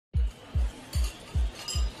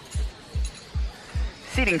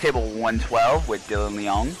Seating table 112 with Dylan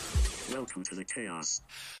Leong. Welcome to the chaos.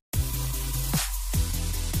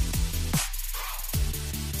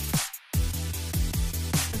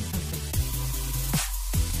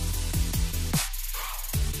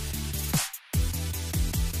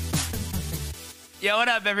 Yo, what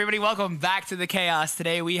up, everybody? Welcome back to the Chaos.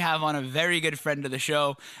 Today we have on a very good friend of the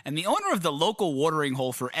show and the owner of the local watering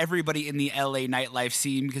hole for everybody in the LA nightlife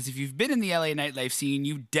scene, because if you've been in the LA nightlife scene,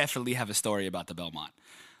 you definitely have a story about the Belmont.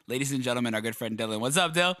 Ladies and gentlemen, our good friend Dylan. What's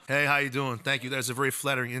up, Dill? Hey, how you doing? Thank you. That's a very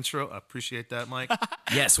flattering intro. I appreciate that, Mike.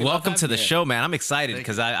 Yes, welcome to the show, man. I'm excited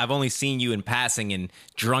because I've only seen you in passing in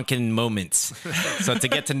drunken moments. So to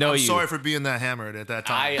get to know you. Sorry for being that hammered at that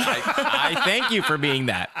time. I thank you for being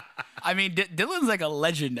that. I mean, Dylan's like a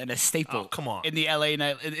legend and a staple. Oh, come on. In the LA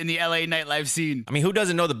nightlife scene. I mean, who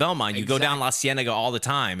doesn't know the Belmont? You go down La Cienega all the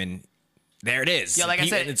time, and there it is. Yeah, like I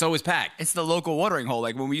said, it's always packed. It's the local watering hole.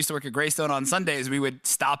 Like when we used to work at Greystone on Sundays, we would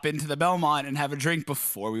stop into the Belmont and have a drink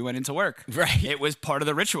before we went into work. Right. It was part of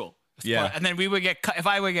the ritual. Yeah. And then we would get cut. If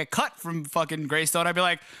I would get cut from fucking Greystone, I'd be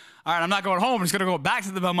like, all right, I'm not going home. I'm just going to go back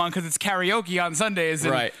to the Belmont because it's karaoke on Sundays.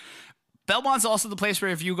 And right. Belmont's also the place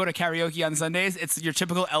where if you go to karaoke on Sundays, it's your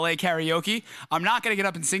typical LA karaoke. I'm not going to get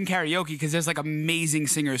up and sing karaoke because there's like amazing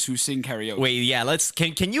singers who sing karaoke. Wait, yeah,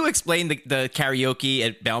 can you explain the karaoke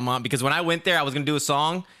at Belmont? Because when I went there, I was going to do a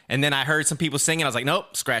song, and then I heard some people singing. I was like,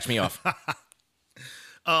 nope, scratch me off.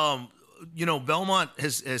 You know, Belmont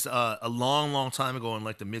has a long time ago in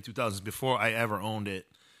like the mid-2000s, before I ever owned it,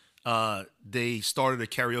 they started a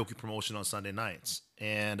karaoke promotion on Sunday nights.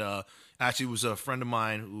 And actually, it was a friend of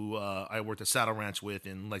mine who I worked at Saddle Ranch with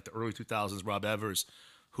in like the early 2000s, Rob Evers,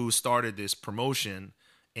 who started this promotion.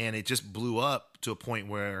 And it just blew up to a point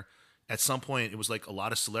where at some point it was like a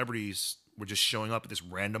lot of celebrities were just showing up at this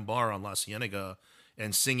random bar on La Cienega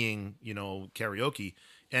and singing, you know, karaoke.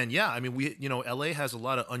 And yeah, I mean, LA has a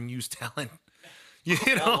lot of unused talent, you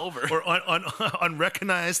know, all over. Or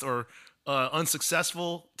unrecognized or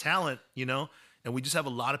unsuccessful talent, you know. And we just have a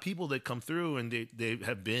lot of people that come through, and they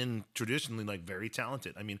have been traditionally like very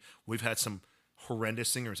talented. I mean, we've had some horrendous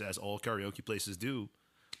singers, as all karaoke places do.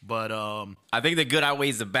 But I think the good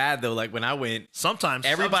outweighs the bad, though. Like when I went, sometimes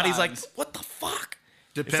everybody's like, what the fuck?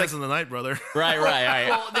 Depends on the night, brother. Right.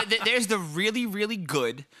 Well, there's the really, really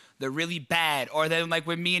good, the really bad, or then like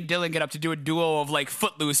when me and Dylan get up to do a duo of like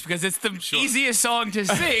Footloose because it's the easiest song to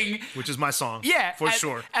sing. Which is my song. Yeah. For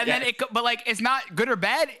sure. And then but like it's not good or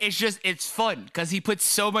bad. It's just, it's fun because he puts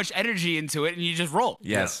so much energy into it and you just roll.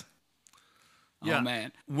 Yes. Yeah. Oh,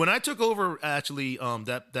 man. When I took over, actually,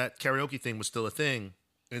 that karaoke thing was still a thing.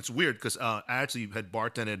 And it's weird because I actually had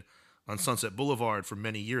bartended on Sunset Boulevard for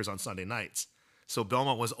many years on Sunday nights. So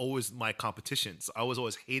Belmont was always my competition. So I was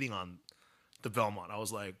always hating on the Belmont. I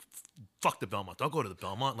was like, fuck the Belmont. Don't go to the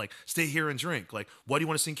Belmont. Like, stay here and drink. Like, why do you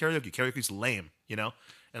want to sing karaoke? Karaoke's lame, you know?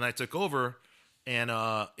 And I took over, and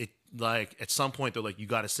it, like, at some point, they're like, you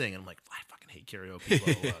got to sing. And I'm like, I fucking hate karaoke,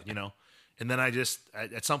 blah, blah, blah, you know? And then I just,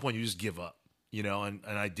 at some point, you just give up, you know? And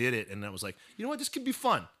I did it, and I was like, you know what? This could be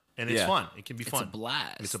fun. And it's fun. It can be fun. It's a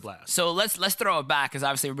blast. It's a blast. So let's throw it back because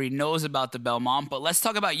obviously everybody knows about the Belmont, but let's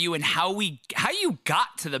talk about you and how you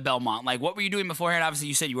got to the Belmont. Like, what were you doing beforehand? Obviously,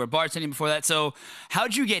 you said you were bartending before that. So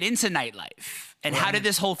how'd you get into nightlife? And how did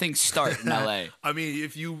this whole thing start in LA? I mean,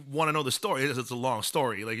 if you want to know the story, it's a long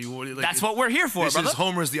story. That's what we're here for, This brother. is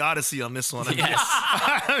Homer's The Odyssey on this one. I Yes.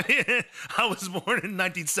 I mean, I was born in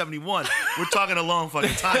 1971. We're talking a long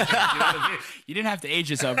fucking time. You know what I mean? You didn't have to age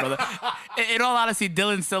yourself, brother. In all honesty,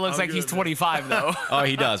 Dylan still looks like he's 25, though. Oh,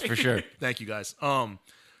 he does, for sure. Thank you, guys.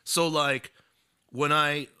 So like when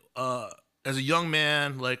I, as a young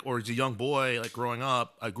man, like, or as a young boy, like growing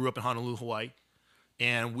up, I grew up in Honolulu, Hawaii.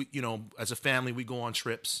 And we, you know, as a family, we go on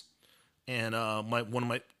trips. And one of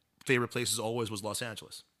my favorite places always was Los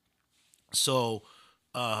Angeles. So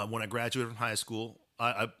when I graduated from high school,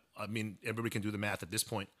 I mean, everybody can do the math at this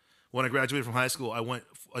point. When I graduated from high school, I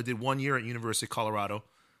did 1 year at University of Colorado.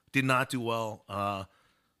 Did not do well.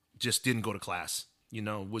 Just didn't go to class. You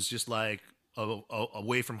know, was just like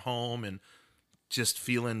away from home and just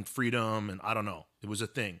feeling freedom. And I don't know. It was a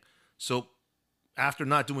thing. So after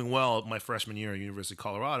not doing well my freshman year at University of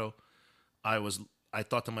Colorado, I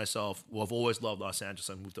thought to myself, well, I've always loved Los Angeles.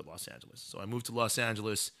 I moved to Los Angeles. So I moved to Los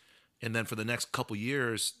Angeles. And then for the next couple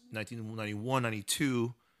years, 1991,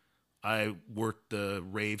 92, I worked the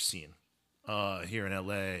rave scene here in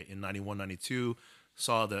LA in 91, 92.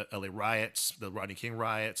 Saw the LA riots, the Rodney King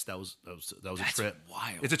riots. That was a trip.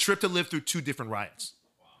 Wild. It's a trip to live through two different riots.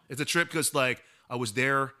 Wow. It's a trip because like I was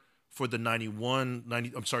there for the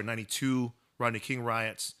 92 Rodney King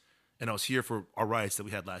riots, and I was here for our riots that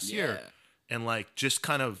we had last year. And like just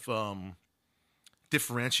kind of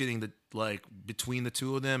differentiating the like between the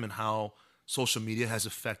two of them and how social media has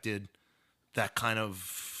affected that kind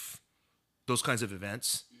of those kinds of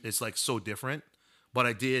events. It's like so different. But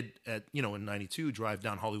I did in '92 drive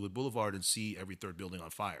down Hollywood Boulevard and see every third building on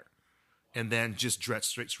fire, and then just jet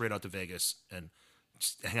straight out to Vegas and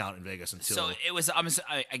just hang out in Vegas until. So it was.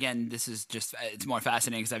 Again, this is just it's more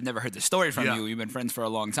fascinating because I've never heard the story from you. We've been friends for a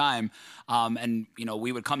long time, and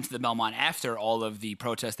we would come to the Belmont after all of the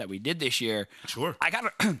protests that we did this year. Sure. I kind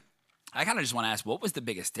of just want to ask, what was the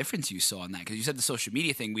biggest difference you saw in that? Because you said the social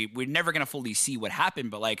media thing. We're never going to fully see what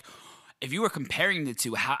happened, but like, if you were comparing the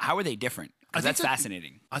two, how are they different? Because that's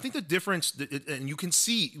fascinating. I think the difference, and you can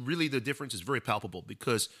see really the difference is very palpable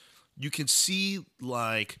because you can see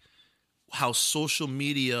like how social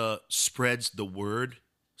media spreads the word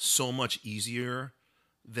so much easier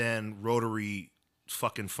than rotary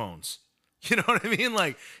fucking phones. You know what I mean?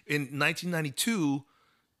 Like in 1992,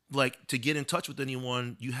 like to get in touch with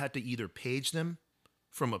anyone, you had to either page them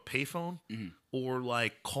from a payphone or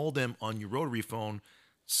like call them on your rotary phone.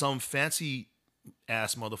 Some fancy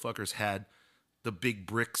ass motherfuckers had the big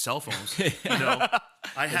brick cell phones.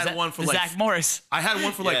 I had one for like Zach Morris. I had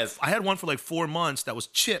one for like Yes. I had one for like 4 months that was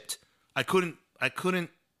chipped. I couldn't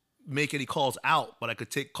make any calls out, but I could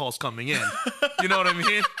take calls coming in. You know what I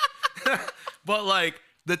mean? But like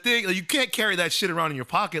the thing, you can't carry that shit around in your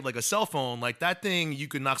pocket like a cell phone. Like that thing you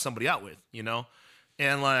could knock somebody out with,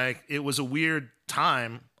 And like it was a weird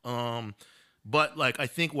time. But like I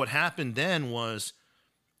think what happened then was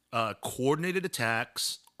coordinated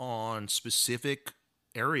attacks on specific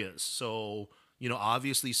areas. So,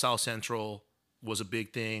 obviously South Central was a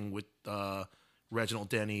big thing with Reginald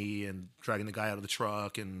Denny and dragging the guy out of the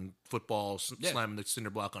truck and football slamming the cinder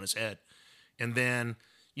block on his head. And then,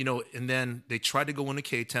 they tried to go into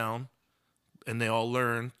K-Town and they all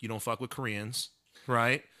learned you don't fuck with Koreans,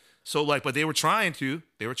 right? So like, but they were trying to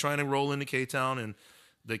roll into K-Town, and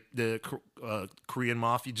the Korean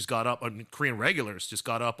mafia just got up, Korean regulars just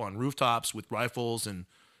got up on rooftops with rifles and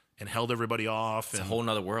held everybody off. It's a whole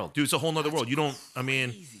nother world. Dude, it's a whole nother world. You don't,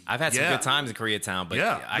 I've had some good times in Koreatown, but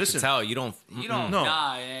I listen, can tell you don't. You don't No.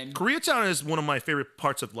 die. And Koreatown is one of my favorite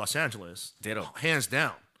parts of Los Angeles. Ditto. Hands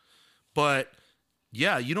down. But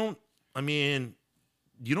yeah, you don't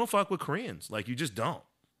fuck with Koreans. Like you just don't,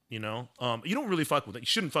 you don't really you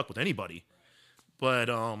shouldn't fuck with anybody. But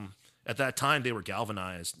at that time they were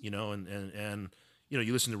galvanized, and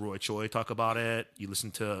you listen to Roy Choi talk about it.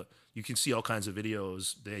 You can see all kinds of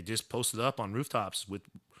videos. They just posted up on rooftops with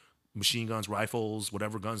machine guns, rifles,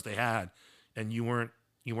 whatever guns they had, and you weren't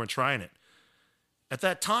trying it. At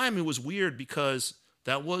that time, it was weird because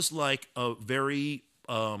that was like a very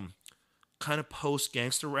kind of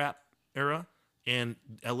post-gangster rap era, and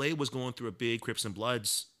LA was going through a big Crips and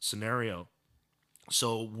Bloods scenario.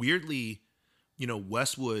 So weirdly,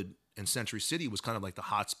 Westwood and Century City was kind of like the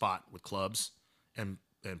hot spot with clubs and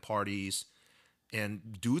parties.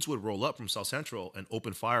 And dudes would roll up from South Central and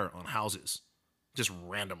open fire on houses just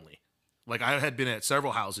randomly. Like I had been at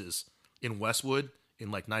several houses in Westwood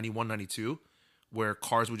in like 91, 92, where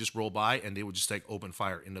cars would just roll by and they would just like open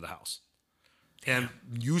fire into the house. And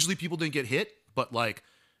usually people didn't get hit, but like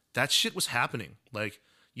that shit was happening. Like,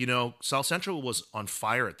 South Central was on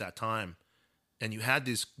fire at that time. And you had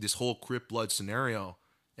this whole Crip Blood scenario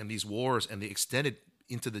and these wars, and they extended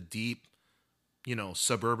into the deep,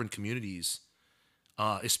 suburban communities.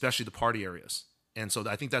 Especially the party areas. And so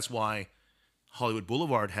I think that's why Hollywood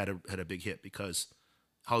Boulevard had a big hit, because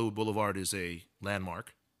Hollywood Boulevard is a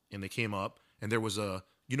landmark, and they came up, and there was where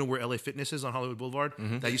LA Fitness is on Hollywood Boulevard?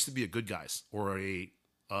 Mm-hmm. That used to be a Good Guys or a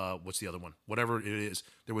what's the other one? Whatever it is.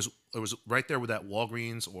 It was right there where that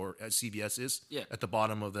Walgreens or CVS is at the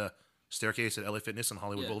bottom of the staircase at LA Fitness on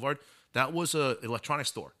Hollywood Boulevard. That was an electronics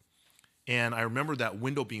store. And I remember that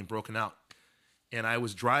window being broken out. And I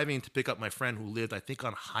was driving to pick up my friend who lived, I think,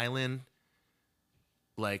 on Highland,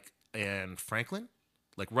 and Franklin,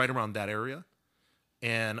 right around that area.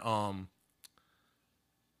 And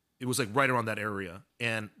it was right around that area.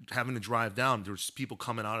 And having to drive down, there was people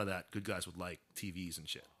coming out of that, Good Guys with TVs and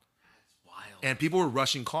shit. that's wild. And people were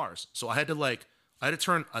rushing cars. So I had to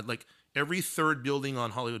turn, every third building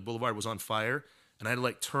on Hollywood Boulevard was on fire. And I had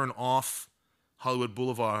to turn off Hollywood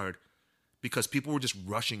Boulevard because people were just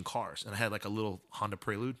rushing cars, and I had a little Honda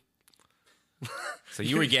Prelude. So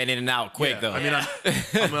you were getting in and out quick, though. I mean,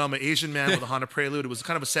 I'm an Asian man with a Honda Prelude. It was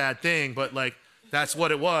kind of a sad thing, but that's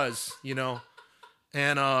what it was,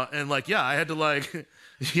 And I had to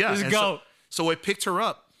Just go. So I picked her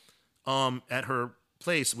up at her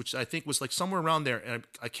place, which I think was somewhere around there, and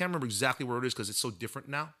I can't remember exactly where it is because it's so different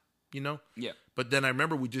now, Yeah. But then I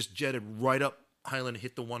remember we just jetted right up Highland,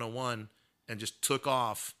 hit the 101. and just took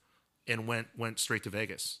off and went straight to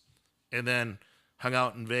Vegas, and then hung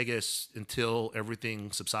out in Vegas until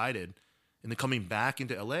everything subsided. And then coming back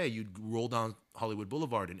into LA, you'd roll down Hollywood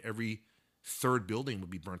Boulevard, and every third building would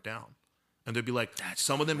be burnt down. And they'd be like,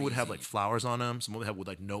 some of them would have like flowers on them. Some of them have with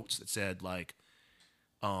like notes that said like,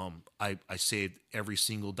 I saved every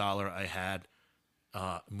single dollar I had,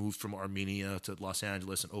 moved from Armenia to Los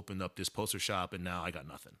Angeles and opened up this poster shop, and now I got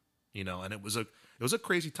nothing, you know. And it was a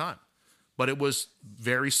crazy time, but it was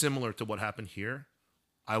very similar to what happened here.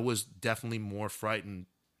 I was definitely more frightened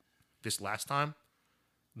this last time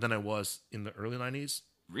than I was in the early 90s.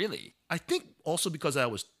 Really? I think also because I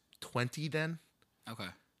was 20 then. Okay.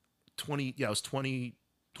 20, yeah, I was 20,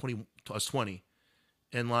 I was 20.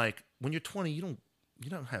 And like when you're 20, you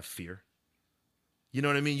don't have fear. You know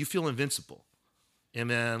what I mean? You feel invincible. And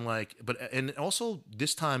then and also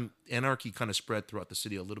this time anarchy kind of spread throughout the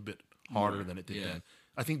city a little bit harder than it did then.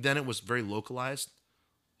 I think then it was very localized.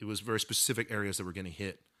 It was very specific areas that were getting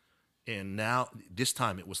hit. And now this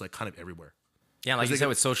time it was like kind of everywhere. Yeah, like you said,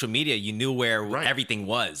 with social media, you knew where everything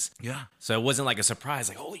was. Yeah. So it wasn't like a surprise,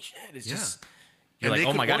 like, holy shit, it's just, you're And like,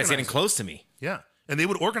 they oh my could God, it's getting organize it. close to me. Yeah. And they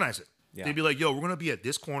would organize it. Yeah. They'd be like, yo, we're going to be at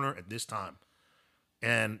this corner at this time.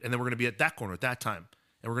 And then we're going to be at that corner at that time.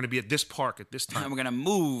 And we're going to be at this park at this time. And we're going to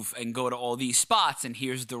move and go to all these spots, and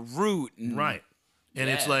here's the route. And Right. And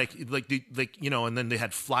it's Yeah. like, you know, and then they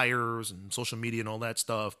had flyers and social media and all that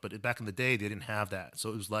stuff. But back in the day, they didn't have that. So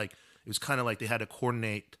it was kind of like they had to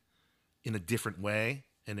coordinate in a different way.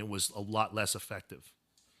 And it was a lot less effective.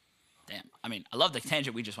 Damn. I mean, I love the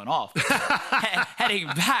tangent we just went off. Heading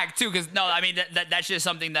back, too, because, no, I mean, that's just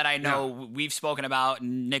something that I know we've spoken about.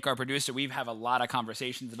 And Nick, our producer, we've had a lot of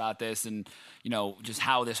conversations about this and, you know, just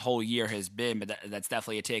how this whole year has been. But that's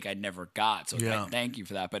definitely a take I never got. So thank you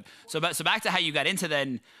for that. But so back to how you got into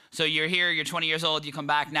then. So you're here, you're 20 years old, you come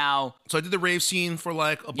back now. So I did the rave scene for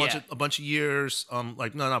like a bunch of years. Not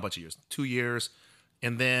a bunch of years, 2 years.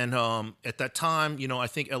 And then at that time, you know, I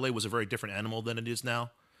think LA was a very different animal than it is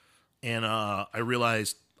now. And I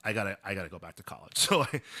realized I gotta go back to college. So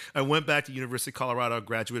I went back to University of Colorado,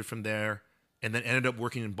 graduated from there, and then ended up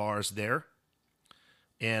working in bars there.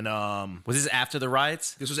 And Was this after the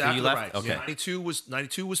riots? this was When after you the left? riots. Okay. Yeah,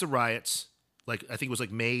 92 was the riots. Like I think it was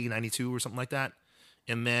like May 92 or something like that.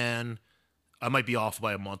 And then I might be off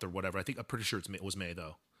by a month or whatever. I'm pretty sure it was May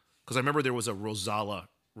though, because I remember there was a Rosala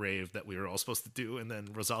rave that we were all supposed to do, and then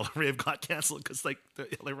Rosala rave got canceled because like the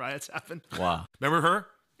LA riots happened. Wow. Remember her?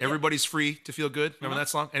 Everybody's free to feel good. Remember that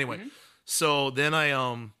song? Anyway, so then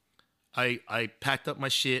I packed up my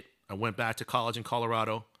shit. I went back to college in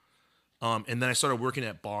Colorado, and then I started working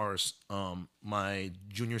at bars. My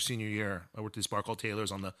senior year, I worked at this bar called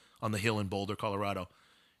Taylor's on the hill in Boulder, Colorado,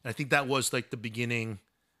 and I think that was like the beginning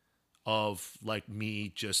of like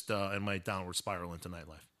me just and my downward spiral into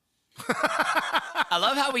nightlife. I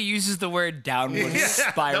love how he uses the word downward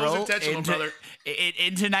spiral that was intentional, brother.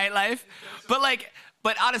 Into nightlife.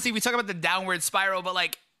 But honestly, we talk about the downward spiral, but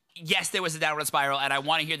like, yes, there was a downward spiral, and I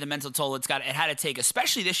want to hear the mental toll it had to take,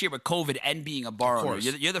 especially this year with COVID and being a bar owner.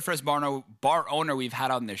 You're the first bar owner we've had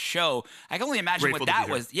on this show. I can only imagine Grateful what to that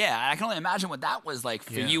be here. was. Yeah, I can only imagine what that was like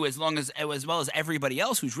for you, as well as everybody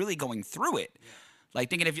else who's really going through it. Like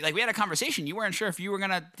thinking we had a conversation, you weren't sure if you were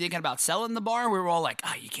thinking about selling the bar. We were all like,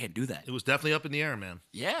 you can't do that. It was definitely up in the air, man.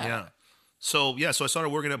 Yeah. So I started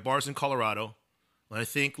working at bars in Colorado, and I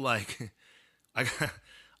think like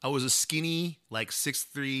I was a skinny, like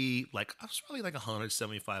 6'3", like I was probably like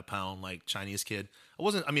 175 pound, like Chinese kid.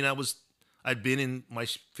 I'd been in my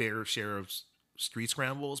fair share of street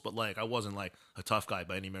scrambles, but like I wasn't like a tough guy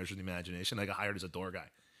by any measure of the imagination. I got hired as a door guy.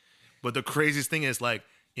 But the craziest thing is like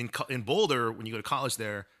in Boulder, when you go to college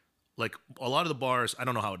there, like a lot of the bars, I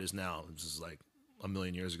don't know how it is now. This is like a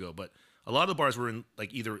million years ago, but a lot of the bars were in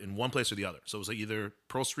like either in one place or the other. So it was like either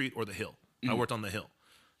Pearl Street or the Hill. I worked on the Hill,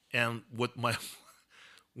 and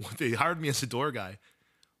they hired me as a door guy,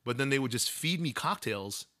 but then they would just feed me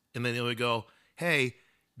cocktails, and then they would go, "Hey,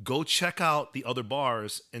 go check out the other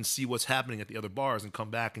bars and see what's happening at the other bars, and come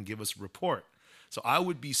back and give us a report." So I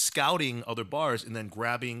would be scouting other bars and then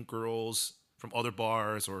grabbing girls from other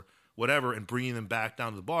bars or whatever and bringing them back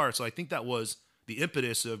down to the bar. So I think that was the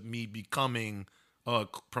impetus of me becoming a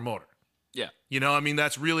promoter. Yeah. You know, I mean,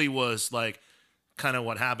 that's really was like kind of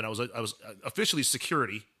what happened. I was officially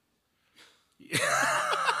security.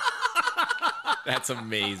 That's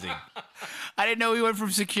amazing. I didn't know we went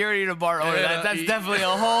from security to bar owner. That's definitely a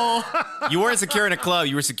whole. You weren't securing a club.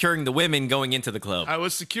 You were securing the women going into the club. I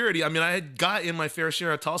was security. I mean, I had got in my fair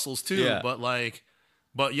share of tussles too, Yeah.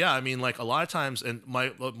 but yeah, I mean, like a lot of times, and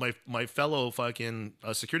my fellow fucking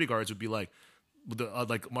security guards would be like,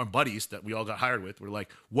 like my buddies that we all got hired with were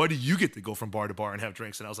like, "What do you get to go from bar to bar and have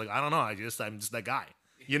drinks?" And I was like, "I don't know. I'm just that guy.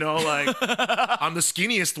 Like I'm the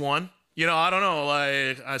skinniest one. I don't know.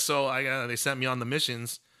 Like they sent me on the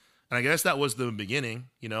missions, and I guess that was the beginning.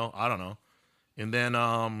 I don't know. And then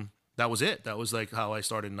that was it. That was like how I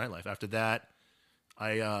started in nightlife. After that,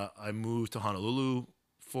 I moved to Honolulu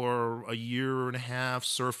for a year and a half,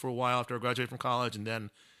 surfed for a while after I graduated from college, and then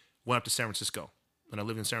went up to San Francisco. And I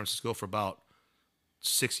lived in San Francisco for about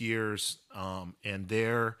 6 years. And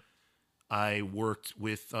there I worked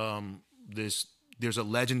with there's a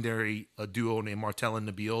legendary duo named Martel and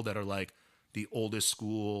Nabil that are like the oldest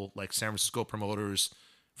school, like San Francisco promoters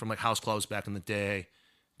from like house clubs back in the day.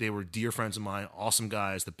 They were dear friends of mine, awesome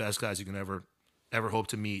guys, the best guys you can ever hope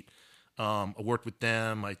to meet. I worked with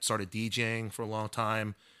them. I started DJing for a long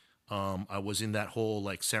time. I was in that whole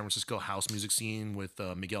like San Francisco house music scene with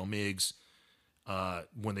Miguel Miggs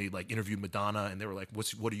when they like interviewed Madonna, and they were like,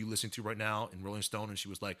 "What are you listening to right now?" in Rolling Stone, and she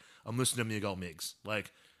was like, "I'm listening to Miguel Miggs."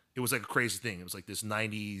 Like it was like a crazy thing. It was like this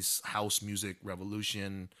 '90s house music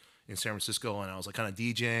revolution in San Francisco, and I was like kind of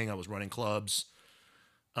DJing. I was running clubs,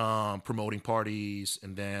 promoting parties,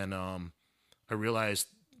 and then I realized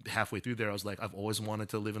halfway through there, I was like, I've always wanted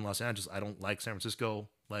to live in Los Angeles. I don't like San Francisco.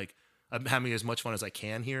 Like, I'm having as much fun as I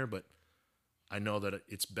can here, but I know that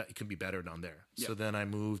it can be better down there. Yep. So then I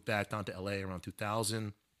moved back down to LA around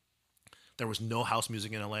 2000. There was no house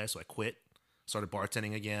music in LA, so I quit. Started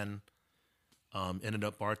bartending again. Ended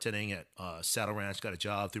up bartending at Saddle Ranch. Got a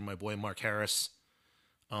job through my boy Mark Harris.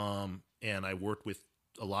 And I worked with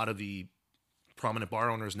a lot of the prominent bar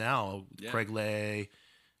owners now. Yeah. Craig Lay,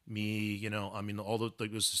 me,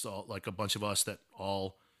 it was just all, like a bunch of us that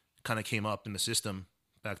all kind of came up in the system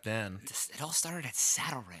back then. It all started at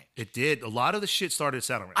Saddle Ranch. It did. A lot of the shit started at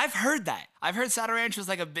Saddle Ranch. I've heard that. I've heard Saddle Ranch was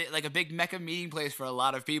like a big mecca meeting place for a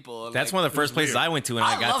lot of people. That's one of the first places I went to when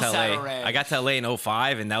I got to LA. I got to LA in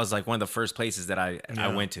 2005, and that was like one of the first places that I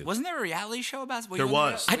went to. Wasn't there a reality show about it? There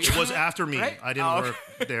was. It was after me. Right? I didn't work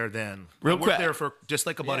there then. Real quick. I worked there for just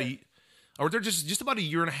like about I worked there just about a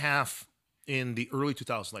year and a half in the early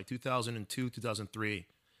 2000s, like 2002, 2003.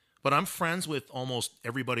 But I'm friends with almost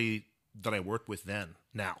everybody that I worked with then,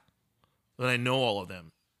 now. And I know all of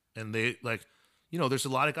them. And they, like, there's a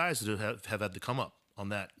lot of guys that have had to come up on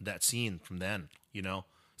that scene from then, It's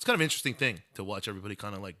kind of an interesting thing to watch everybody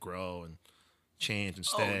kind of, like, grow and change and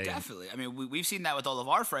stay. Oh, definitely. I mean, we've seen that with all of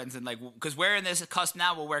our friends. And, like, because we're in this cusp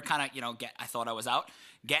now where we're kind of, I thought I was out,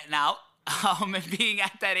 getting out, and being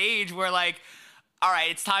at that age where, like, all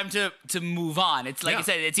right, it's time to move on. It's like I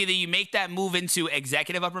said, it's either you make that move into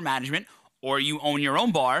executive upper management or you own your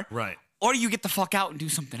own bar. Right. Or you get the fuck out and do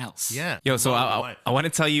something else. Yeah. Yo, so I want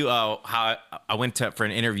to tell you how I went for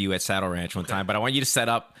an interview at Saddle Ranch one time, but I want you to set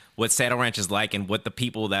up what Saddle Ranch is like and what the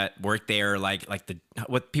people that work there like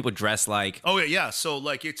what people dress like. Oh yeah. So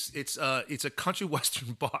like it's a country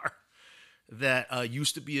western bar that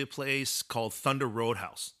used to be a place called Thunder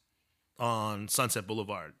Roadhouse on Sunset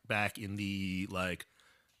Boulevard back in the like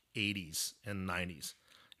 80s and 90s.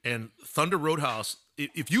 And Thunder Roadhouse,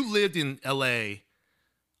 if you lived in LA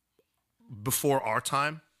before our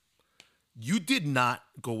time, you did not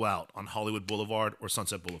go out on Hollywood Boulevard or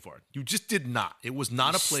Sunset Boulevard. You just did not. It was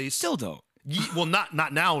not a place. Still don't. Well,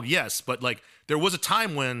 not now, yes, but like there was a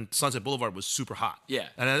time when Sunset Boulevard was super hot. Yeah.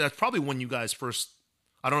 And that's probably when you guys first,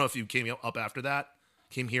 I don't know if you came up after that,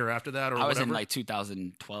 came here after that or whatever. I was in like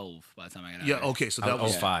 2012 by the time I got out. Yeah, okay, so that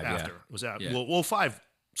was 05, after. yeah. Was that? Yeah. Well, 05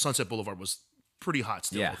 Sunset Boulevard was pretty hot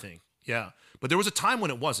still, I think. Yeah. But there was a time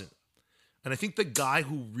when it wasn't. And I think the guy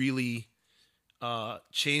who really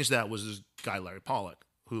changed that was this guy, Larry Pollock,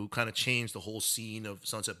 who kind of changed the whole scene of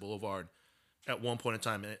Sunset Boulevard at one point in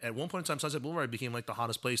time. At one point in time, Sunset Boulevard became like the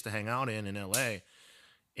hottest place to hang out in LA.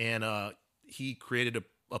 And he created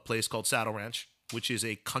a place called Saddle Ranch, which is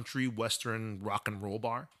a country western rock and roll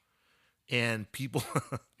bar. And people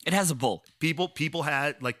It has a bull. People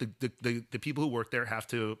had like the people who work there have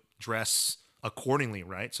to dress accordingly,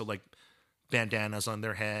 right? So like bandanas on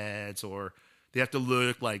their heads, or they have to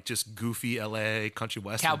look like just goofy LA country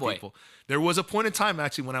western Cowboy. people. There was a point in time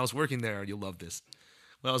actually when I was working there, you'll love this.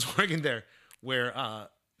 When I was working there, where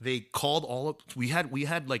they called all of we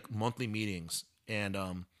had like monthly meetings, and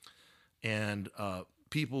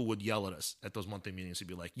people would yell at us at those monthly meetings. They'd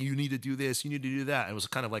be like, "You need to do this, you need to do that." It was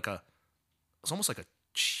kind of like it's almost like a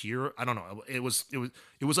cheer. I don't know. It was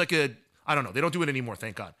like a, I don't know. They don't do it anymore,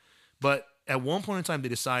 thank God. But at one point in time, they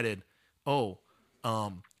decided,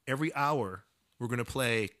 every hour we're gonna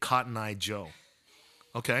play Cotton Eye Joe.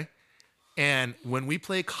 Okay, and when we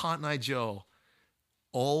play Cotton Eye Joe,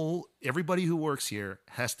 everybody who works here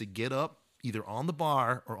has to get up either on the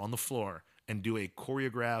bar or on the floor and do a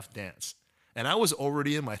choreographed dance. And I was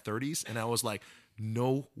already in my 30s, and I was like,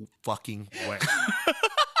 no fucking way.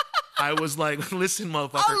 I was like, listen,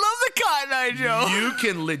 motherfucker. I love the Cotton Eye Joe. You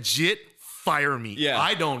can legit fire me. Yeah.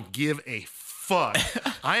 I don't give a fuck.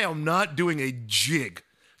 I am not doing a jig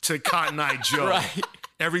to Cotton Eye Joe. Right.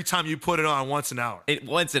 Every time you put it on once an hour.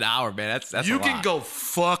 Once an hour, man. That's You a can lot. go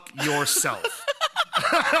fuck yourself.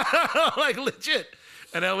 Like legit.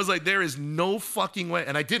 And I was like, there is no fucking way.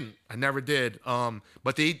 And I didn't. I never did.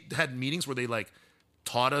 But they had meetings where they like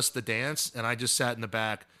taught us the dance, and I just sat in the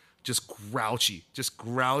back, just grouchy.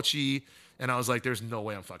 And I was like, there's no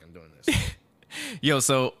way I'm fucking doing this. Yo,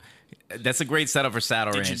 so that's a great setup for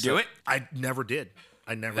Saddle Ranch. Did you do it? I never did.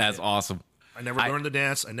 That's did. awesome. I never learned the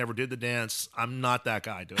dance. I never did the dance. I'm not that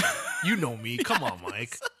guy, dude. You know me. Come on,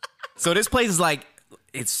 Mike. So this place is like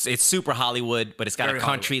it's super Hollywood, but it's got Very a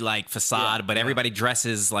country like facade. But everybody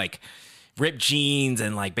dresses like ripped jeans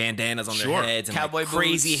and like bandanas on Sure. their heads and Cowboy like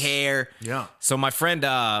crazy boots. hair. Yeah. So my friend,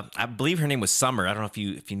 I believe her name was Summer. I don't know if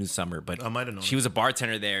you knew Summer, but I might have known she her. was a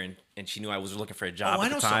bartender there, and she knew I was looking for a job Oh, I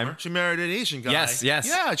at know the time. Summer. She married an Asian guy. Yes.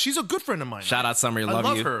 Yeah, she's a good friend of mine. Shout out Summer, I love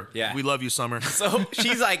love you. her. Yeah. We love you, Summer. So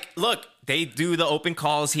she's like, look, they do the open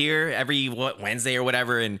calls here every Wednesday or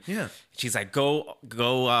whatever, and Yeah. she's like, go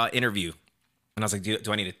interview. And I was like, do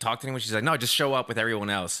I need to talk to anyone? She's like, no, just show up with everyone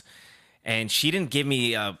else. And she didn't give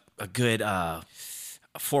me a good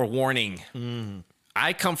forewarning.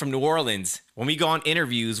 I come from New Orleans. When we go on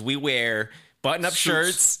interviews, we wear button-up Suits.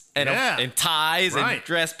 shirts and, Yeah. and ties and Right.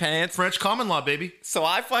 dress pants. French common law, baby. So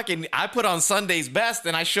I put on Sunday's best,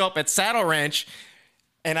 and I show up at Saddle Ranch,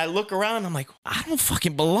 and I look around, and I'm like, I don't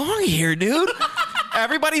fucking belong here, dude.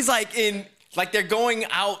 Everybody's like they're going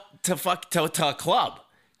out to a club,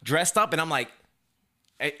 dressed up, and I'm like,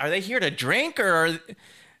 are they here to drink or?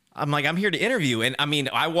 I'm like, I'm here to interview, and I mean,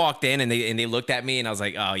 I walked in, and they looked at me, and I was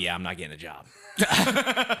like, oh yeah, I'm not getting a job.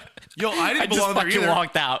 Yo, I I didn't just belong there fucking either.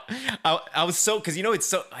 walked out. I was so, because it's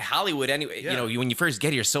so Hollywood anyway. Yeah. You know, when you first get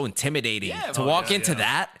here, you're so intimidating Yeah, to oh, walk yeah, into yeah.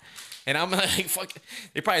 that. And I'm like, fuck.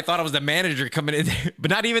 They probably thought I was the manager coming in there, but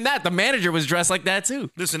not even that. The manager was dressed like that too.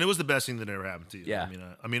 Listen, it was the best thing that ever happened to you. Yeah.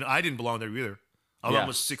 I mean, I didn't belong there either. I'm Yeah.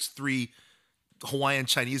 almost 6'3" Hawaiian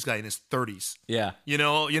Chinese guy in his 30s. Yeah. You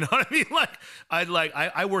know what I mean?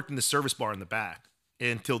 I worked in the service bar in the back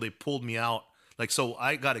until they pulled me out. Like, so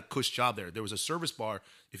I got a cush job there. There was a service bar.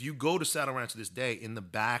 If you go to Saddle Ranch to this day, in the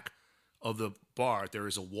back of the bar, there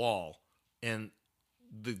is a wall, and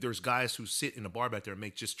there's guys who sit in a bar back there and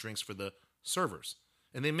make just drinks for the servers,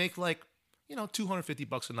 and they make like,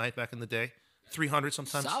 $250 a night back in the day, 300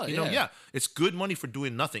 sometimes. Solid, yeah. yeah. It's good money for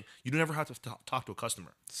doing nothing. You never have to talk to a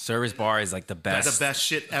customer. Service bar is like the best. That's the best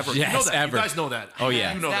shit ever. Yes, you know that. ever. You guys know that. Oh,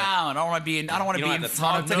 yeah. You know that. Down. I don't want to be in. I don't want to You be don't in have to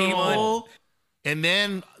front of talk to people. anyone. And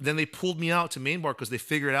then they pulled me out to main bar because they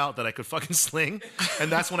figured out that I could fucking sling,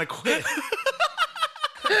 and that's when I quit.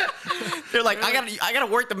 They're like, I gotta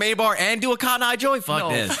work the main bar and do a Cotton Eye Joey. Fuck No,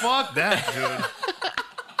 this. fuck that,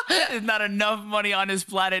 dude. There's not enough money on this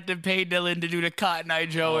planet to pay Dylan to do the Cotton Eye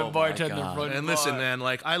Joe Oh and bartender my God. front And bar. listen, man,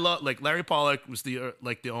 like I love, like Larry Pollock was the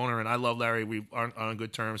owner, and I love Larry. We aren't on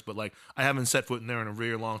good terms, but like I haven't set foot in there in a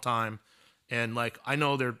really long time, and like I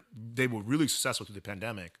know they were really successful through the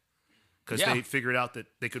pandemic because Yeah. they figured out that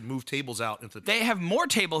they could move tables out into They have more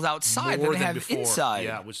tables outside more than they have before. inside.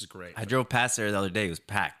 Yeah, which is great. I drove past there the other day. It was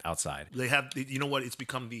packed outside. They have, you know what? It's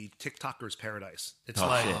become the TikTokers' paradise. It's Oh,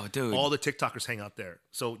 like shit. Oh, dude. all the TikTokers hang out there.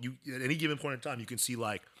 So you, at any given point in time, you can see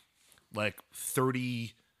like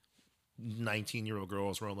 30 19-year-old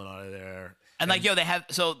girls rolling out of there. And like, yo, they have.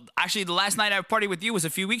 So actually, the last night I partied with you was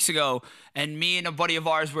a few weeks ago, and me and a buddy of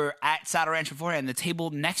ours were at Saddle Ranch beforehand. The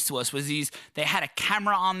table next to us was these. They had a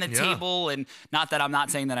camera on the Yeah. table, and not that I'm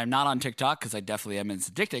not saying that I'm not on TikTok because I definitely am. It's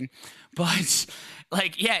addicting, but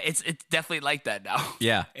like, yeah, it's definitely like that now.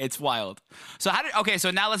 Yeah. It's wild. So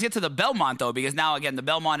so now let's get to the Belmont though, because now again, the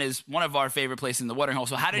Belmont is one of our favorite places in the watering hole.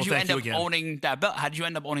 So how did Well, you thank end you up again. owning that How did you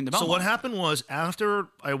end up owning the So Belmont? what happened was after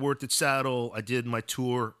I worked at Saddle, I did my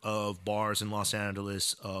tour of bars in Los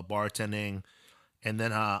Angeles, bartending, and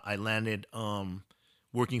then I landed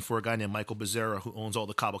working for a guy named Michael Becerra who owns all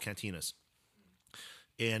the Cabo Cantinas.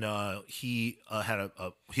 And he had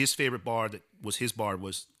his favorite bar that was his bar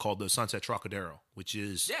was called the Sunset Trocadero, which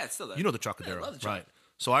is Yeah, it's still there. You know the Trocadero, Yeah, I love the Troc. right?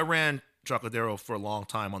 So I ran Trocadero for a long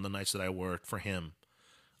time on the nights that I worked for him.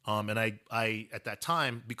 And I at that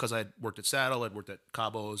time, because I worked at Saddle, I'd worked at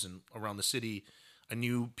Cabos and around the city, I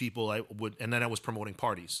knew people and then I was promoting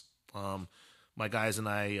parties. My guys and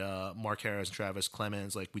I, Mark Harris, Travis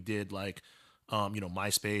Clemens, like we did like,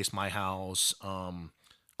 MySpace, My House,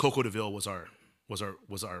 Coco DeVille was our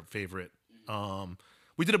favorite.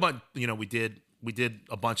 We did a bunch, we did we did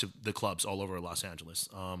a bunch of the clubs all over Los Angeles.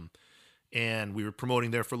 And we were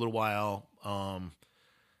promoting there for a little while.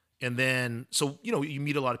 And then, so, you know, you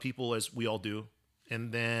meet a lot of people, as we all do.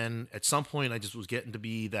 And then at some point, I just was getting to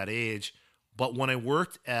be that age. But when I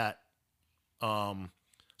worked at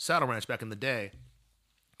Saddle Ranch back in the day,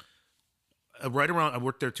 I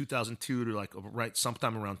worked there 2002 to like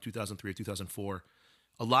sometime around 2003 or 2004.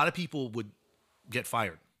 A lot of people would get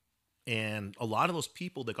fired. And a lot of those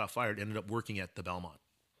people that got fired ended up working at the Belmont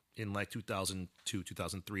in like 2002,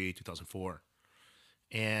 2003, 2004.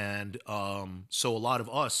 And so a lot of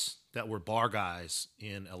us that were bar guys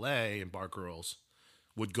in LA and bar girls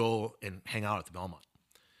would go and hang out at the Belmont.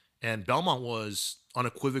 And Belmont was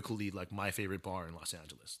unequivocally like my favorite bar in Los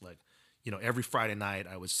Angeles. Like, you know, every Friday night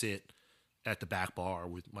I would sit at the back bar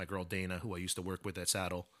with my girl Dana, who I used to work with at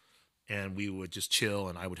Saddle, and we would just chill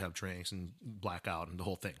and I would have drinks and black out and the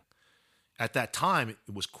whole thing. At that time, it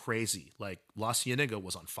was crazy. Like La Cienega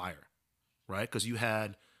was on fire, right? Because you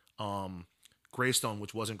had Greystone,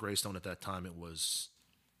 which wasn't Greystone at that time. It was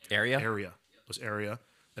Area. It was Area.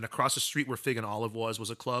 And across the street where Fig and Olive was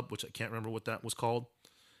a club, which I can't remember what that was called.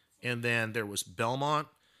 And then there was Belmont,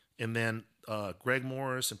 and then Greg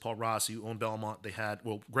Morris and Paul Rossi, who owned Belmont.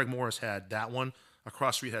 Greg Morris had that one.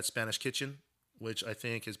 Across the street had Spanish Kitchen, which I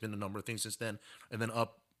think has been a number of things since then. And then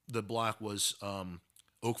up the block was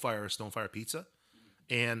Oak Fire or Stonefire Pizza.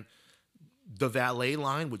 And the valet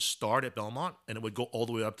line would start at Belmont, and it would go all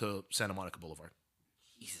the way up to Santa Monica Boulevard.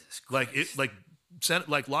 Jesus Christ. Like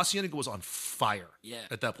La Cienega was on fire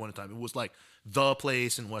at that point in time. It was like the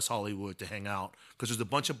place in West Hollywood to hang out because there's a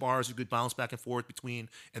bunch of bars you could bounce back and forth between,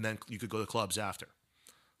 and then you could go to clubs after.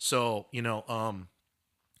 So, you know,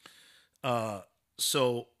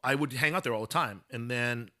 so I would hang out there all the time. And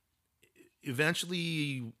then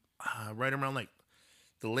eventually, right around like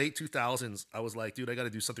the late 2000s, I was like, dude, I got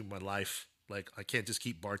to do something with my life. Like, I can't just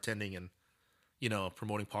keep bartending and, you know,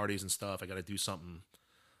 promoting parties and stuff. I got to do something.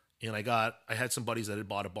 And I had some buddies that had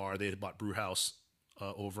bought a bar. They had bought Brew House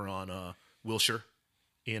over on Wilshire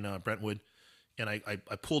in Brentwood. And I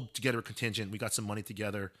pulled together a contingent. We got some money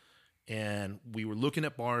together. And we were looking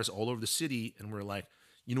at bars all over the city. And we're like,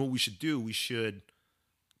 you know what we should do? We should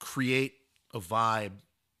create a vibe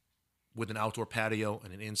with an outdoor patio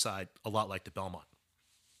and an inside, a lot like the Belmont.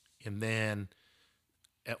 And then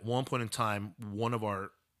at one point in time, one of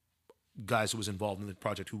our guys who was involved in the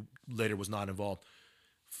project, who later was not involved,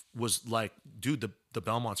 was like, dude, the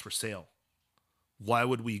Belmont's for sale. Why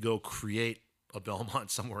would we go create a Belmont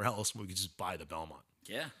somewhere else when we could just buy the Belmont?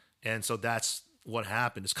 Yeah. And so that's what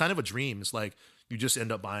happened. It's kind of a dream. It's like you just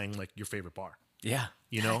end up buying like your favorite bar. Yeah.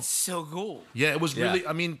 You know? That's so cool. Yeah, it was really,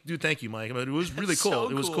 I mean, dude, thank you, Mike. I mean, it was really cool. So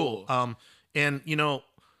it was cool. And, you know,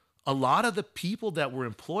 a lot of the people that were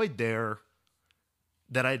employed there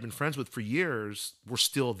that I had been friends with for years were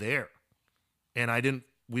still there. And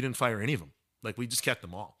we didn't fire any of them. Like, we just kept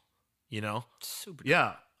them all, you know? Super.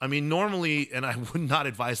 Yeah. I mean, normally, and I would not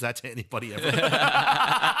advise that to anybody ever.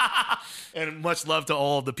 And much love to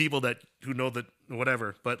all of the people who know that,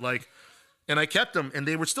 whatever. But like, and I kept them, and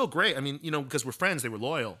they were still great. I mean, you know, because we're friends, they were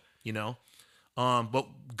loyal, you know? But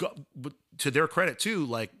to their credit too,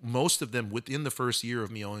 like most of them within the first year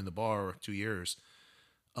of me owning the bar, or 2 years,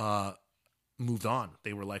 moved on.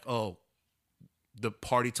 They were like, oh, the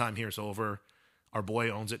party time here is over. Our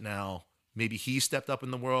boy owns it now. Maybe he stepped up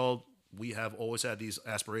in the world. We have always had these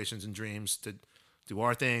aspirations and dreams to do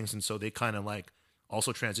our things. And so they kind of like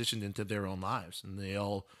also transitioned into their own lives, and they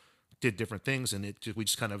all did different things. And we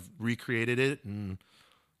just kind of recreated it. And,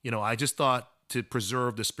 you know, I just thought to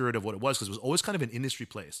preserve the spirit of what it was, because it was always kind of an industry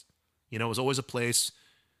place. You know, it was always a place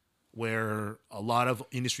where a lot of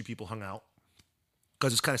industry people hung out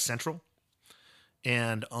because it's kind of central.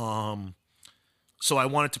 And so I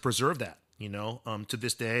wanted to preserve that. You know, to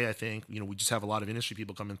this day, I think, you know, we just have a lot of industry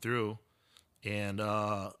people coming through, and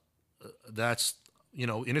that's, you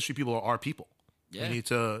know, industry people are our people. Yeah. We need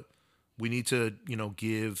to, you know,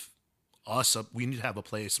 we need to have a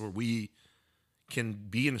place where we can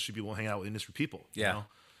be industry people, hang out with industry people. Yeah. You know?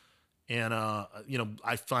 And, you know,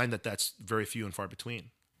 I find that that's very few and far between.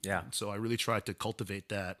 Yeah. So I really tried to cultivate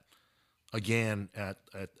that again at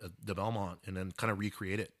the Belmont, and then kind of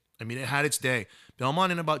recreate it. I mean, it had its day.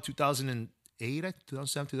 Belmont in about 2007,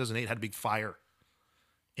 2008 had a big fire.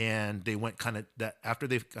 And they went kind of that after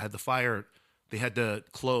they had the fire, they had to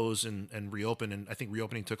close and reopen. And I think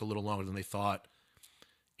reopening took a little longer than they thought.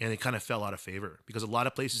 And it kind of fell out of favor because a lot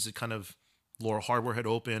of places had kind of, Laurel Hardware had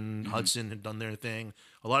opened, Hudson had done their thing.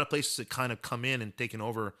 A lot of places had kind of come in and taken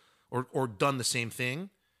over or done the same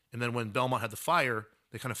thing. And then when Belmont had the fire,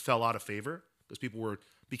 they kind of fell out of favor because people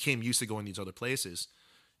became used to going to these other places.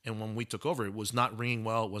 And when we took over, it was not ringing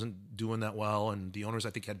well. It wasn't doing that well. And the owners, I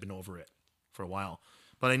think, had been over it for a while.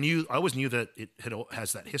 But I always knew that it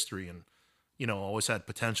has that history and, always had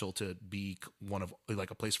potential to be one of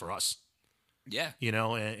like a place for us. Yeah.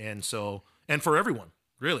 And so, and for everyone,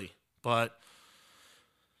 really. But,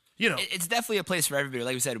 It's definitely a place for everybody.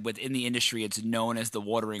 Like we said, within the industry, it's known as the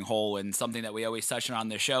watering hole. And something that we always touch on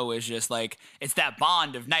the show is just like, it's that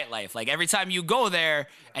bond of nightlife. Like every time you go there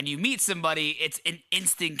and you meet somebody, it's an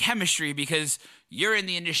instant chemistry because you're in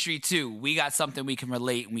the industry too. We got something we can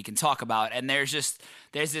relate and we can talk about. And there's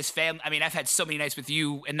this family. I mean, I've had so many nights with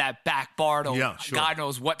you in that back bar till God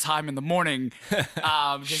knows what time in the morning,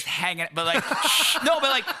 just hanging. But like,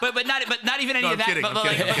 but not even any of that. Kidding, but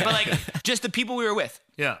like, just the people we were with.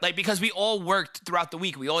 Yeah. Like, because we all worked throughout the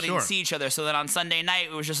week. We all didn't see each other. So then on Sunday night,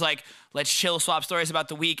 it was just like, let's chill, swap stories about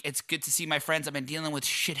the week. It's good to see my friends. I've been dealing with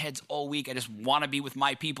shitheads all week. I just want to be with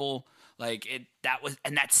my people. Like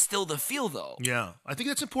that's still the feel though. Yeah. I think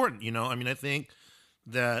that's important. I mean, I think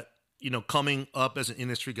that, coming up as an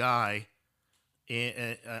industry guy,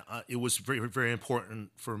 it was very, very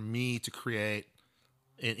important for me to create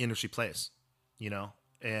an industry place,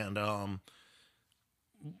 and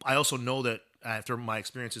I also know that after my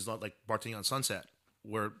experiences like bartending on Sunset,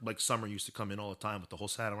 where like Summer used to come in all the time with the whole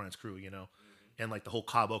Saddle Ranch crew, and like the whole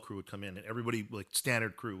Cabo crew would come in, and everybody like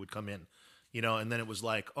standard crew would come in, and then it was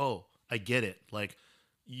like, oh, I get it. Like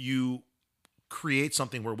you create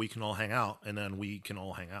something where we can all hang out, and then we can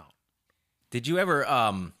all hang out. Did you ever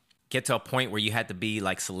get to a point where you had to be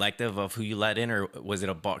like selective of who you let in, or was it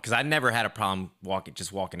a bar? Because I never had a problem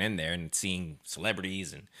walking in there and seeing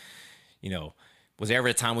celebrities, and was there ever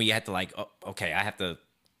a time where you had to like, oh, okay, I have to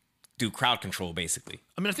do crowd control, basically?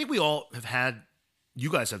 I mean, I think we all have had. You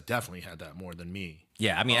guys have definitely had that more than me.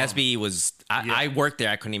 Yeah, I mean, SBE was. I worked there.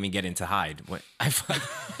 I couldn't even get into Hyde.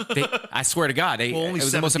 I swear to God, it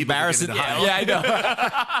was the most embarrassing. Yeah, I know.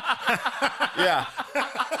 Yeah.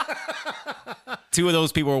 2 of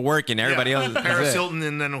those people were working. Everybody else. Paris Hilton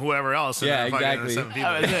and then whoever else. Yeah, exactly.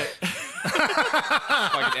 That was it.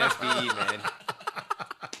 Fucking SBE, man.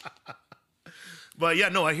 But yeah,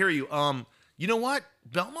 no, I hear you. You know what?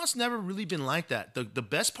 Belmont's never really been like that. The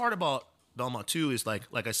best part about Belmont too is like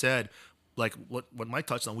I said, like what Mike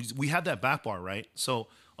touched on. We have that back bar, right? So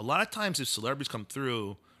a lot of times if celebrities come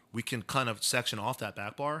through, we can kind of section off that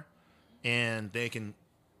back bar, and they can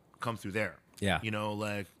come through there. Yeah.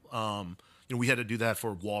 We had to do that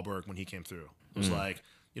for Wahlberg when he came through. It was like,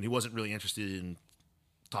 he wasn't really interested in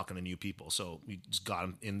talking to new people, so we just got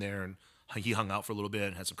him in there and he hung out for a little bit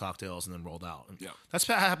and had some cocktails and then rolled out. And that's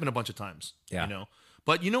happened a bunch of times. Yeah.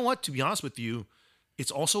 But you know what? To be honest with you,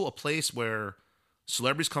 it's also a place where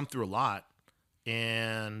celebrities come through a lot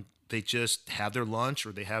and they just have their lunch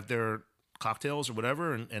or they have their cocktails or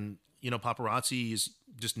whatever. And paparazzi is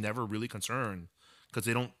just never really concerned because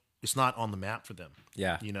it's not on the map for them.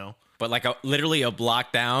 Yeah. But like literally a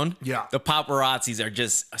block down. Yeah. The paparazzis are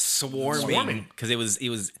just swarming because it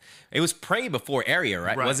was Prey before Area,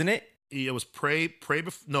 right? Wasn't it? It was Prey.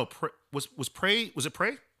 Was Prey? Was it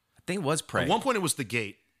Prey? I think it was Prey. At one point, it was the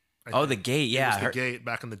Gate. The Gate. Yeah, it was the Gate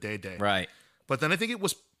back in the day. Right. But then I think it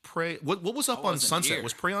was Prey. What was up on Sunset? Here.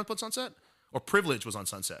 Was Prey on Sunset? Or Privilege was on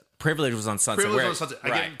Sunset? Privilege was on Sunset. Privilege was on Sunset. I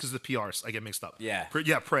get because of the PRs. I get mixed up. Yeah.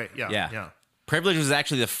 Prey. Yeah. Privilege was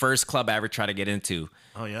actually the first club I ever tried to get into.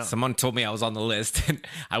 Oh, yeah. Someone told me I was on the list, and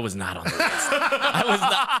I was not on the list. I was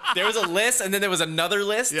not. There was a list, and then there was another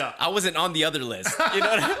list. Yeah. I wasn't on the other list. You know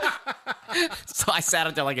what I mean? So I sat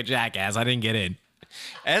up there like a jackass. I didn't get in.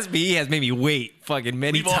 SBE has made me wait fucking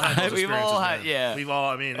many times. We've all had, yeah. We've all,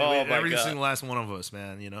 I mean, every single last one of us,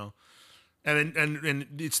 man, And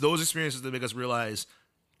it's those experiences that make us realize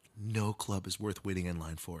no club is worth waiting in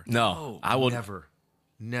line for. No, I will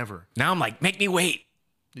Never. Now I'm like, make me wait.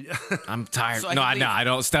 I'm tired. So I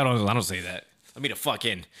don't say that. Let me the fuck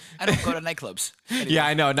in. I don't go to nightclubs anymore. Yeah,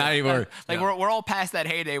 I know. Not anymore. We're all past that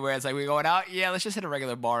heyday where it's like we're going out. Yeah, let's just hit a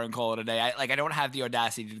regular bar and call it a day. I don't have the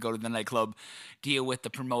audacity to go to the nightclub, deal with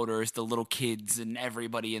the promoters, the little kids, and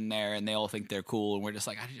everybody in there, and they all think they're cool, and we're just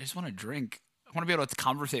like, I just want to drink. I want to be able to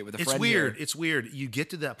conversate with a friend. It's weird. You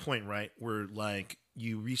get to that point, right, where like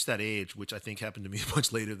you reach that age, which I think happened to me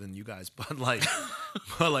much later than you guys, but you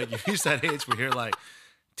reach that age where you're like,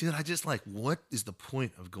 dude, I just like, what is the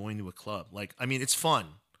point of going to a club? Like, I mean, it's fun,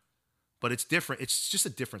 but it's different. It's just a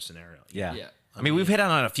different scenario. Yeah. I mean, we've hit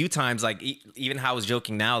on it a few times. Like, even how I was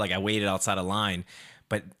joking now, like I waited outside a line,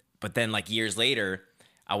 but then like years later,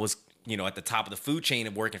 I was at the top of the food chain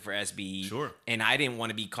of working for SB. Sure. And I didn't want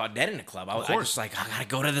to be caught dead in a club. I was just like, I gotta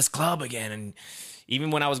go to this club again. And even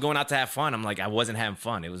when I was going out to have fun, I'm like, I wasn't having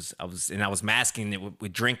fun. I was masking it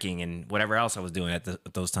with drinking and whatever else I was doing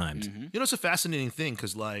at those times. It's a fascinating thing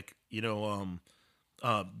because, like,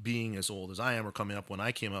 being as old as I am or coming up when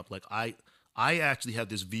I came up, like I actually had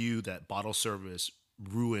this view that bottle service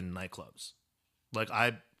ruined nightclubs. Like,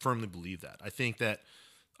 I firmly believe that. I think that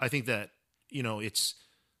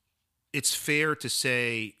it's fair to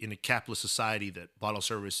say in a capitalist society that bottle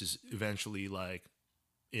service is eventually like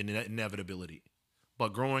an inevitability.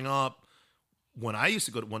 But growing up, when I used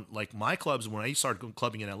to go to my clubs, when I started going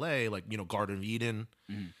clubbing in LA, like, Garden of Eden,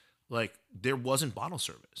 like, there wasn't bottle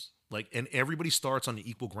service. Like, and everybody starts on the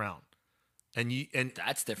equal ground. And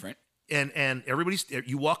That's different. And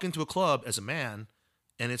you walk into a club as a man,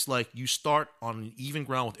 and it's like you start on an even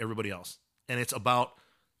ground with everybody else. And it's about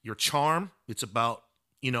your charm. It's about,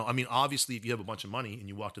 obviously, if you have a bunch of money and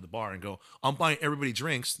you walk to the bar and go, I'm buying everybody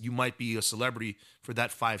drinks, you might be a celebrity for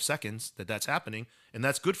that 5 seconds that's happening, and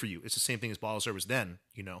that's good for you. It's the same thing as bottle service then,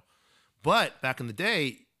 But back in the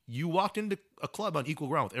day, you walked into a club on equal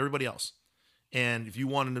ground with everybody else. And if you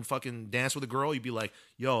wanted to fucking dance with a girl, you'd be like,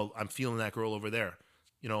 yo, I'm feeling that girl over there.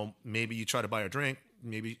 Maybe you try to buy her a drink,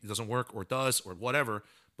 maybe it doesn't work, or it does, or whatever.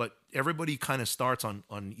 But everybody kind of starts on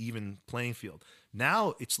an even playing field.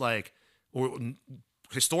 Now it's like, or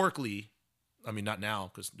historically, I mean, not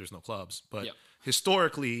now because there's no clubs, but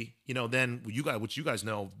historically, then what you guys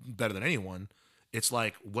know better than anyone, it's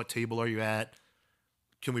like, what table are you at?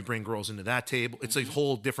 Can we bring girls into that table? It's a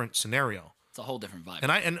whole different scenario. It's a whole different vibe.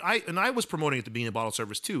 And I was promoting it to being a bottle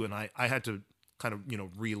service too, and I had to kind of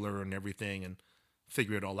relearn everything and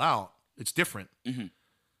figure it all out. It's different.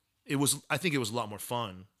 I think it was a lot more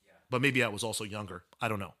fun, but maybe I was also younger. I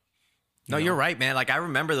don't know. No, you're right, man. Like, I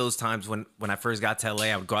remember those times when I first got to LA,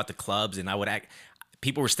 I would go out to clubs and I would act.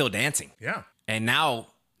 People were still dancing. Yeah. And now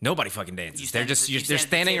nobody fucking dances. They're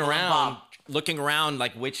standing around, looking around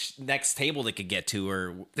like which next table they could get to,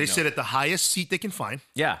 or they sit at the highest seat they can find.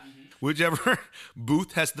 Yeah. Whichever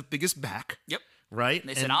booth has the biggest back. Yep. Right?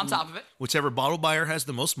 They sit on top of it. Whichever bottle buyer has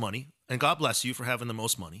the most money. And God bless you for having the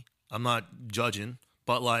most money. I'm not judging.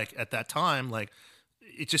 But, like, at that time, like,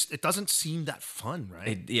 it doesn't seem that fun,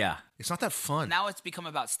 right? It's not that fun. Now it's become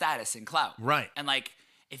about status and clout. Right. And, like,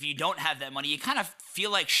 if you don't have that money, you kind of feel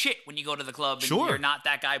like shit when you go to the club and Sure. you're not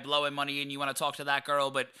that guy blowing money and you want to talk to that girl,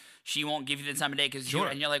 but she won't give you the time of day because Sure.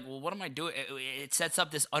 and you're like, well, what am I doing? It sets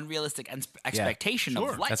up this unrealistic expectation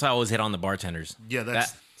Sure. of life. That's why I always hit on the bartenders. Yeah,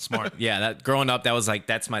 that's smart. Yeah, that growing up,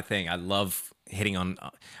 that's my thing. I love hitting on.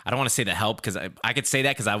 I don't want to say the help because I could say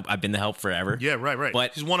that because I've been the help forever. Yeah, right.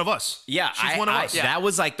 But she's one of us. Yeah, she's one of us. Yeah. That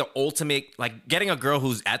was like the ultimate, like getting a girl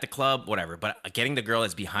who's at the club, whatever. But getting the girl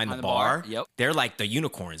that's behind the bar, yep. They're like the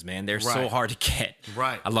unicorns, man. They're so Right. hard to get.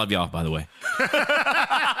 Right. I love y'all, by the way.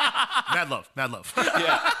 Mad love.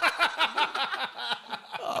 Yeah.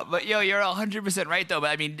 But you're 100% right though. But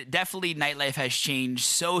I mean, definitely nightlife has changed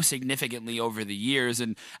so significantly over the years,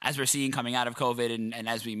 and as we're seeing coming out of COVID, and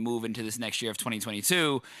as we move into this next year of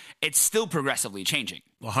 2022, it's still progressively changing.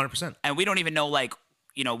 100%. And we don't even know, like,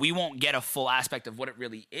 we won't get a full aspect of what it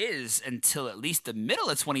really is until at least the middle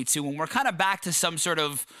of 22, when we're kind of back to some sort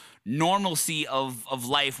of normalcy of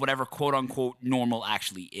life, whatever quote unquote normal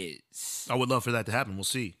actually is. I would love for that to happen. We'll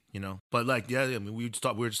see, But like, I mean, we were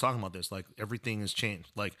just talking about this. Like, everything has changed.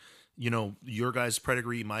 Like, your guys'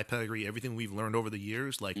 pedigree, my pedigree, everything we've learned over the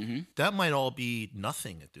years, like that might all be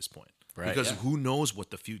nothing at this point. Right. Because who knows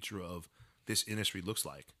what the future of this industry looks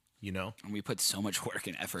like, And we put so much work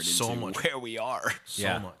and effort So into much. where we are.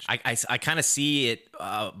 So much. I kind of see it,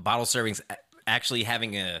 bottle servings actually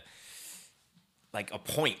having a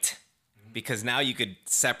point, because now you could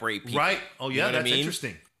separate people. Right. Oh, You yeah, know what that's I mean?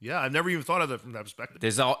 interesting. Yeah, I've never even thought of it from that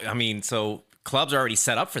perspective. So clubs are already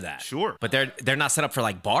set up for that. Sure. But they're not set up for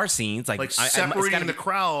like bar scenes. Like, Like, it's separating gotta the be-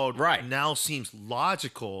 crowd Right. now seems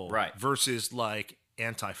logical Right. versus, like,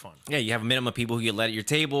 anti-fun. Yeah, you have a minimum of people who you let at your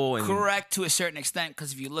table. And Correct to a certain extent,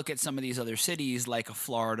 because if you look at some of these other cities like a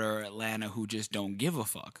Florida or Atlanta who just don't give a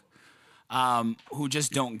fuck,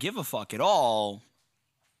 at all,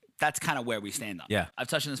 that's kind of where we stand on. Yeah. I've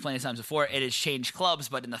touched on this plenty of times before. It has changed clubs,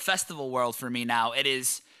 but in the festival world for me now, it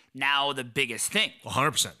is now the biggest thing.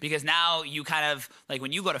 100%. Because now you kind of, like,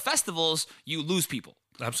 when you go to festivals, you lose people.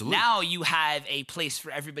 Absolutely. Now you have a place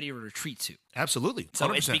for everybody to retreat to. Absolutely. 100%.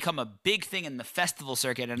 So it's become a big thing in the festival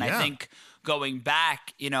circuit. And I Yeah. think going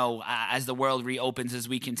back, as the world reopens, as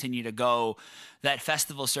we continue to go, that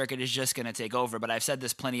festival circuit is just going to take over. But I've said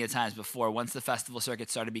this plenty of times before. Once the festival circuit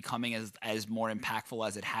started becoming as more impactful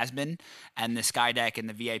as it has been, and the Sky Deck and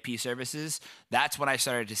the VIP services, that's when I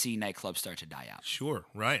started to see nightclubs start to die out. Sure,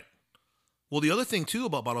 right. Well, the other thing too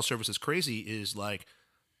about bottle service is crazy is like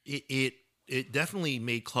it definitely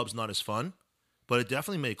made clubs not as fun, but it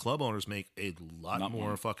definitely made club owners make a lot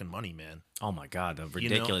more fucking money, man. Oh my God, the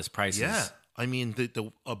ridiculous prices. Yeah, I mean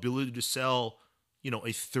the ability to sell, a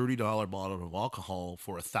 $30 bottle of alcohol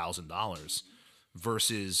for $1,000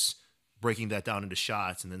 versus breaking that down into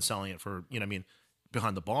shots and then selling it for,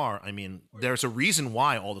 behind the bar. I mean, there's a reason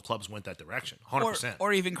why all the clubs went that direction. 100%.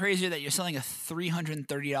 Or even crazier that you're selling a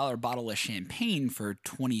 $330 bottle of champagne for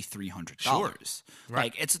 $2,300. Sure.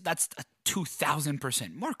 Right. Like that's a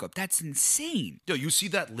 2,000% markup. That's insane. Yo, you see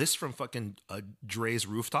that list from fucking Dre's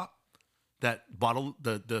Rooftop? That bottle,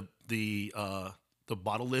 the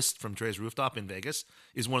bottle list from Dre's Rooftop in Vegas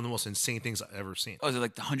is one of the most insane things I've ever seen. Oh, is it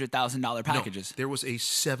like the $100,000 packages? No, there was a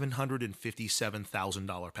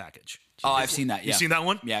 $757,000 package. Oh, I've seen that. Yeah. You seen that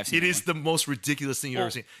one? Yeah, I've seen it. that It is the most ridiculous thing you've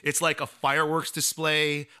ever seen. It's like a fireworks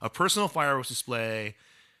display, a personal fireworks display.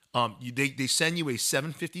 They send you a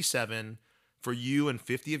 757 for you and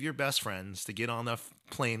 50 of your best friends to get on the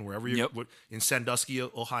plane wherever you're in Sandusky,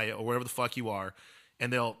 Ohio, or wherever the fuck you are,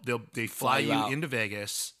 and they fly you out into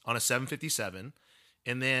Vegas on a 757,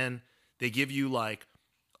 and then they give you like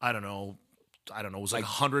I don't know, it was like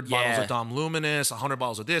 100 bottles of Dom Luminous, 100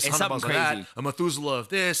 bottles of this, 100 bottles of that, a Methuselah of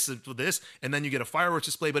this, and then you get a fireworks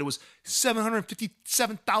display, but it was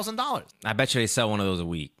 $757,000. I bet you they sell one of those a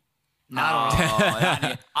week. No,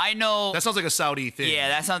 I know. That sounds like a Saudi thing.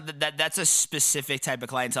 Yeah, that's a specific type of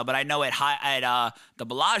clientele. But I know at the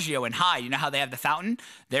Bellagio and High, you know how they have the fountain?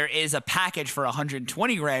 There is a package for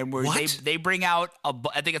 120 grand where they bring out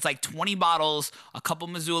I think it's like 20 bottles, a couple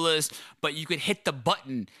Missoulas, but you could hit the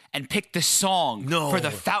button and pick the song for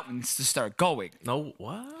the fountains to start going. No,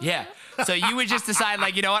 what? Yeah. So you would just decide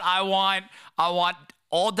like, you know what? I want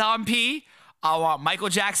all Dom P. I want Michael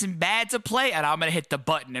Jackson Bad to play, and I'm going to hit the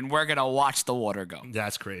button, and we're going to watch the water go.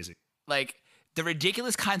 That's crazy. Like, the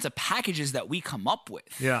ridiculous kinds of packages that we come up with.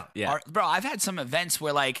 Yeah. Bro, I've had some events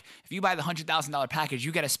where, like, if you buy the $100,000 package,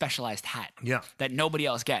 you get a specialized hat that nobody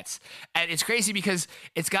else gets. And it's crazy because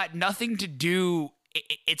it's got nothing to do –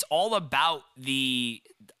 it's all about the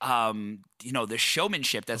the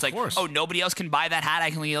showmanship. That's like, oh, nobody else can buy that hat. I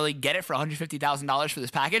can only get it for $150,000 for this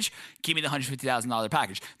package. Give me the $150,000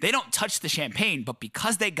 package. They don't touch the champagne, but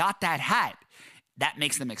because they got that hat, that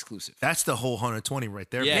makes them exclusive. That's the whole 120 right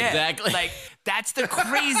there. Yeah, exactly. Like that's the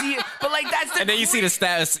crazy. But like that's the. And then you see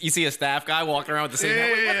a staff guy walking around with the same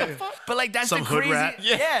hat. Like, what the fuck? But like that's Some the hood crazy. rat.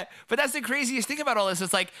 Yeah. But that's the craziest thing about all this.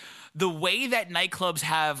 It's like the way that nightclubs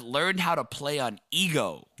have learned how to play on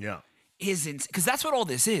ego. Yeah. Isn't because that's what all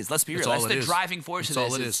this is. Let's be real. That's the driving force of this.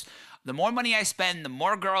 All it is. The more money I spend, the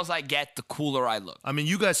more girls I get, the cooler I look. I mean,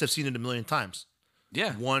 you guys have seen it a million times.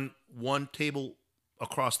 Yeah. One table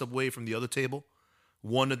across the way from the other table.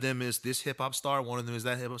 One of them is this hip hop star. One of them is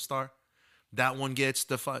that hip hop star. That one gets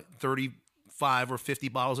the 35 or 50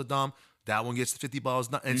 bottles of Dom. That one gets the 50 bottles.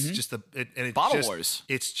 And it's just Bottle wars.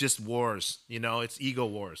 It's just wars. It's ego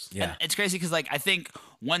wars. Yeah. And it's crazy because like I think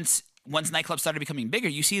once nightclubs started becoming bigger,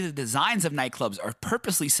 you see the designs of nightclubs are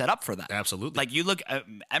purposely set up for that. Absolutely. Like you look at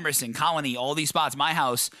Emerson, Colony, all these spots, my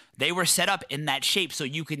house, they were set up in that shape so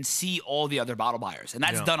you can see all the other bottle buyers. And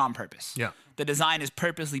that's done on purpose. Yeah. The design is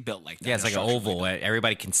purposely built like that. Yeah, it's like an oval where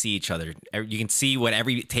everybody can see each other. You can see what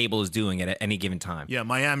every table is doing at any given time. Yeah,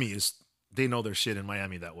 Miami they know their shit in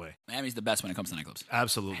Miami that way. Miami's the best when it comes to nightclubs.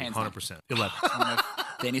 Absolutely. Hands 100%. 11.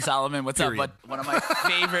 Danny Solomon, what's Period. up? But one of my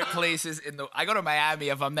favorite places I go to Miami.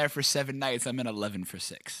 If I'm there for 7 nights, I'm in 11 for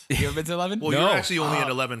 6. You ever been to 11? Well, No. you're actually only at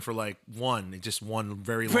 11 for like just one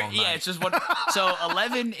very long Yeah, night. it's just one. So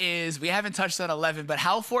 11 is, we haven't touched on 11, but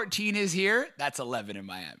how 14 is here, that's 11 in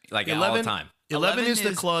Miami. Like all the time. 11 is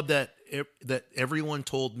the is- club that everyone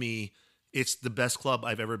told me it's the best club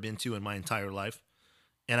I've ever been to in my entire life.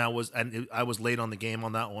 And I was late on the game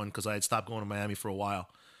on that one because I had stopped going to Miami for a while.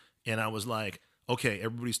 And I was like, okay,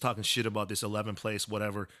 everybody's talking shit about this 11 place,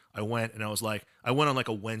 whatever. I went and I was like, I went on like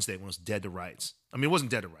a Wednesday when it was dead to rights. I mean, it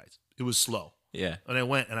wasn't dead to rights. It was slow. Yeah. And I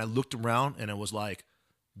went and I looked around and I was like,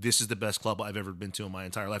 this is the best club I've ever been to in my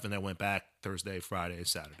entire life. And I went back Thursday, Friday,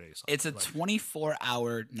 Saturday. Sunday. It's a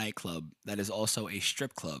 24-hour nightclub that is also a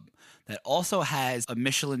strip club that also has a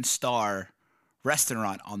Michelin star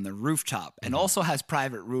restaurant on the rooftop and also has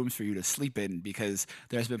private rooms for you to sleep in, because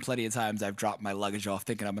there's been plenty of times I've dropped my luggage off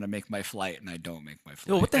thinking I'm going to make my flight and I don't make my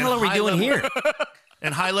flight. Yo, what the hell are we doing here?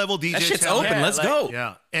 And high level DJ. That shit's talent. open. Let's go.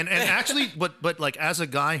 Yeah, and actually, but like as a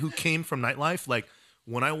guy who came from nightlife, like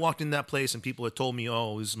when I walked in that place and people had told me,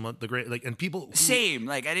 "Oh, this is the great," like, and people Same.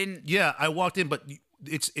 Like I didn't. Yeah, I walked in, but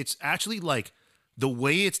it's actually like the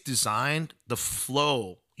way it's designed, the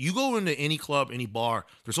flow. You go into any club, any bar,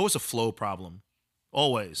 there's always a flow problem,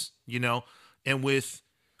 always, you know. And with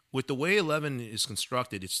the way 11 is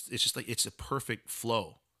constructed, it's just like it's a perfect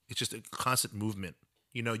flow. It's just a constant movement,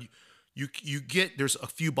 you know. You get, there's a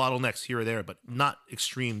few bottlenecks here or there, but not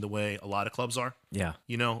extreme the way a lot of clubs are. Yeah.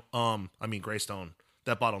 You know, I mean, Greystone,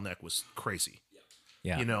 that bottleneck was crazy.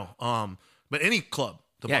 Yeah. You know, but any club,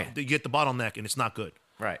 you get the bottleneck and it's not good.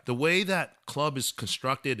 Right. The way that club is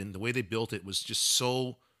constructed and the way they built it was just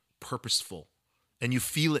so purposeful, and you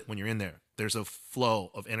feel it when you're in there. There's a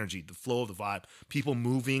flow of energy, the flow of the vibe, people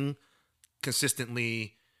moving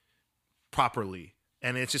consistently, properly.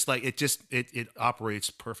 And it's just like it operates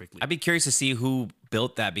perfectly. I'd be curious to see who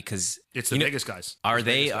built that, because It's the Vegas guys. Are It's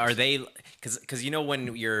Vegas guys. they because you know,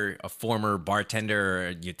 when you're a former bartender or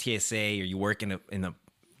you're TSA or you work in the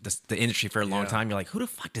industry for a long time, you're like, who the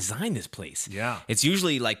fuck designed this place? Yeah. It's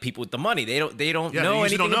usually like people with the money. They don't Yeah, know they usually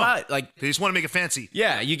anything don't know. about it. Like, They just want to make it fancy.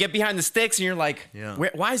 yeah, you get behind the sticks and you're like, Yeah.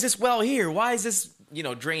 why is this well here? Why is this,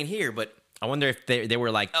 drain here? But I wonder if they were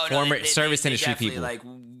like Oh, no, former service they industry definitely, people.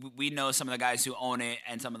 Like we know some of the guys who own it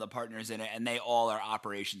and some of the partners in it, and they all are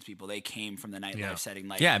operations people. They came from the nightlife setting.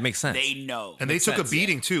 Like, Yeah, it makes sense. They know. And they Makes took sense. a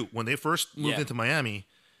beating too. When they first moved into Miami,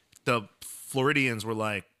 the Floridians were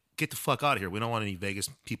like, get the fuck out of here. We don't want any Vegas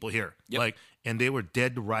people here. Yep. Like, and they were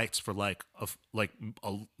dead to rights for like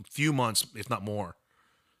a few months, if not more,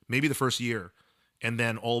 maybe the first year. And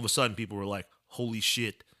then all of a sudden people were like, holy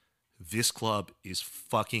shit, this club is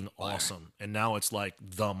fucking awesome. And now it's like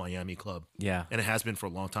the Miami club. Yeah. And it has been for a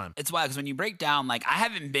long time. It's wild because when you break down, like, I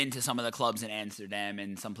haven't been to some of the clubs in Amsterdam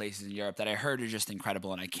and some places in Europe that I heard are just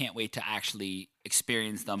incredible, and I can't wait to actually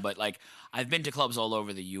experience them. But like, I've been to clubs all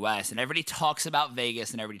over the U.S. and everybody talks about Vegas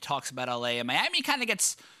and everybody talks about L.A. and Miami kind of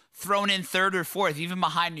gets thrown in third or fourth, even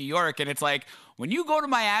behind New York. And it's like, when you go to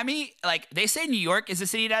Miami, like, they say New York is a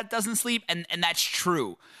city that doesn't sleep, and that's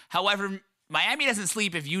true. However, Miami doesn't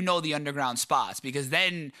sleep if you know the underground spots, because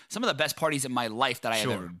then some of the best parties in my life that I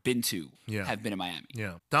have ever been to have been in Miami.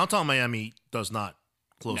 Yeah. Downtown Miami does not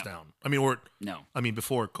close down. I mean,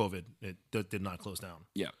 before COVID, it did not close down.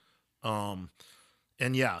 Yeah. And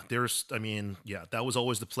that was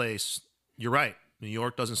always the place. You're right. New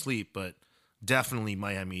York doesn't sleep, but definitely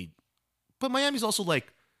Miami. But Miami's also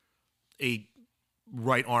like a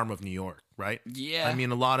right arm of New York, right? Yeah. I mean,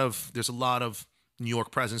 there's a lot of New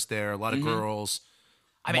York presence there, a lot of girls.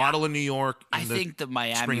 I mean, model in New York. I think the spring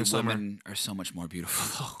Miami and summer. women are so much more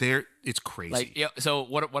beautiful. It's crazy. Like, so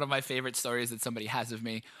one of my favorite stories that somebody has of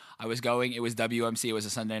me, it was WMC, it was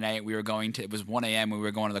a Sunday night. It was 1 a.m. We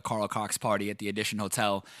were going to the Carl Cox party at the Edition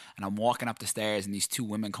Hotel, and I'm walking up the stairs, and these two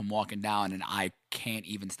women come walking down, and I can't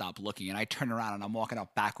even stop looking. And I turn around, and I'm walking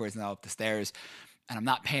up backwards and up the stairs, and I'm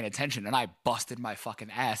not paying attention, and I busted my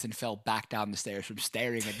fucking ass and fell back down the stairs from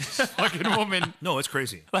staring at this fucking woman. No, it's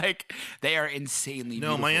crazy. Like, they are insanely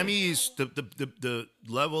beautiful. No, Miami is the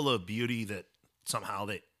level of beauty that somehow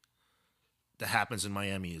that happens in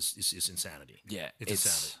Miami is insanity. Yeah, it's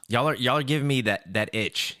insanity. Y'all are giving me that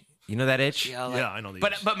itch. You know that itch? Yeah, like, Yeah, I know.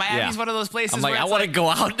 But Miami's one of those places I'm like, where I it's want to go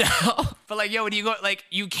out now. But like, yo, when you go, like,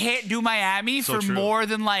 you can't do Miami So for true. more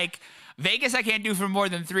than like Vegas. I can't do for more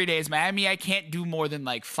than 3 days. Miami, I can't do more than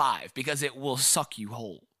like 5 because it will suck you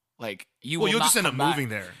whole. Like, you'll Well, you'll just end up come back. moving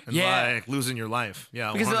there and like losing your life.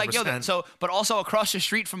 Yeah, Because they're like, yo, 100%. but also across the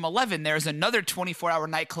street from 11, there's another 24-hour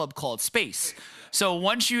nightclub called Space. So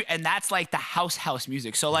and that's like the house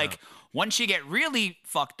music. So like, once you get really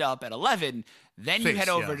fucked up at 11, then you Space, head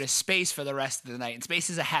over yeah. to Space for the rest of the night. And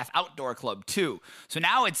Space is a half outdoor club too. So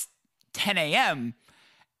now it's 10 a.m.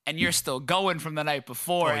 and you're still going from the night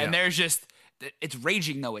before. Oh, yeah. And it's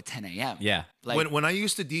raging though at 10 a.m. Yeah. Like, when I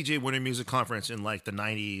used to DJ Winter Music Conference in like the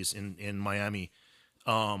 90s in Miami,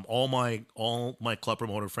 all my club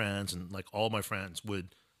promoter friends and like all my friends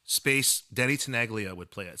would Denny Tenaglia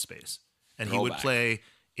would play at Space, and he would Throwback. play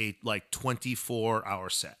a like 24-hour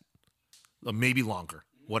set, maybe longer,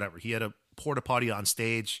 whatever. He had a porta potty on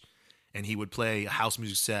stage, and he would play a house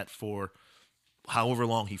music set for however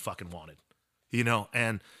long he fucking wanted,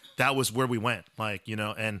 and that was where we went, like,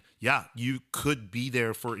 and yeah, you could be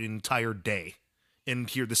there for an entire day and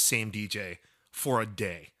hear the same DJ for a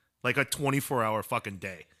day, like a 24-hour fucking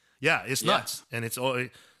day. Yeah, it's nuts. And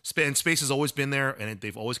and Space has always been there, and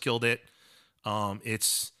they've always killed it.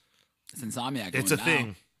 It's insomniac. it's going a now.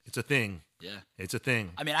 thing. It's a thing. Yeah. It's a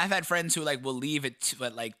thing. I mean, I've had friends who like will leave at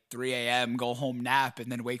like 3 a.m., go home, nap,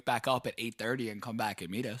 and then wake back up at 8:30 and come back and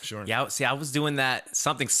meet us. Sure. Yeah, see, I was doing that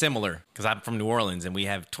something similar because I'm from New Orleans and we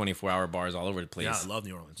have 24-hour bars all over the place. Yeah, I love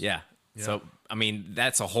New Orleans. Yeah. So I mean,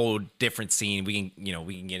 that's a whole different scene. We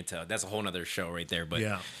can get into that's a whole nother show right there. But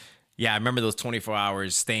yeah, I remember those 24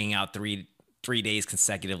 hours staying out three days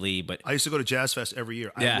consecutively. But I used to go to Jazz Fest every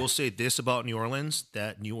year. Yeah. I will say this about New Orleans,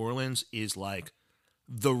 that New Orleans is like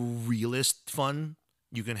the realest fun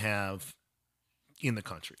you can have in the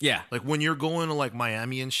country. Yeah. Like when you're going to like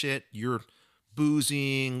Miami and shit, you're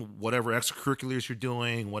boozing, whatever extracurriculars you're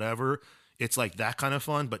doing, whatever. It's like that kind of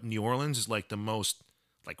fun. But New Orleans is like the most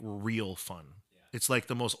like real fun. Yeah. It's like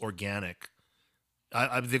the most organic.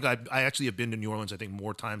 I think I actually have been to New Orleans, I think,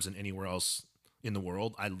 more times than anywhere else in the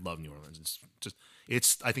world. I love New Orleans.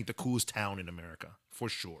 It's I think the coolest town in America for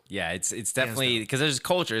sure. yeah, it's definitely because there's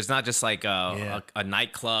culture. It's not just like a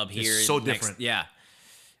nightclub here. It's so next- different. Yeah.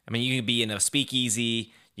 I mean, you can be in a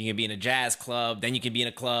speakeasy, you can be in a jazz club, then you can be in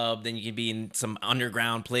a club, then you can be in some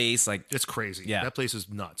underground place. Like, It's crazy. Yeah. That place is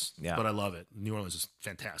nuts. Yeah. But I love it. New Orleans is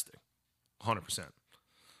fantastic. 100%.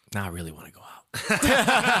 now I really want to go out.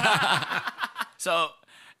 So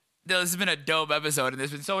this has been a dope episode, and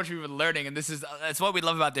there's been so much we've been learning, and that's what we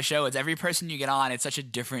love about the show. It's every person you get on, it's such a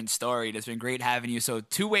different story, and it's been great having you. So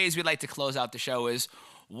 2 ways we'd like to close out the show is,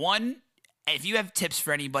 one, if you have tips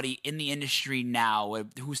for anybody in the industry now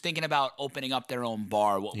who's thinking about opening up their own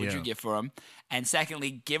bar, what would you give for them? And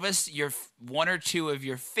secondly, give us your 1 or 2 of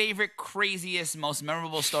your favorite, craziest, most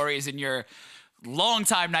memorable stories in your long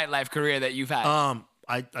time nightlife career that you've had.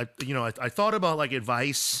 I thought about like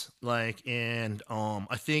advice, like, and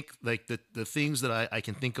I think like the things that I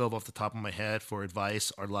can think of off the top of my head for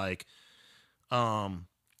advice are like, the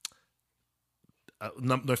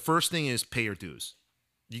first thing is pay your dues.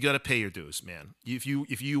 You got to pay your dues, man. If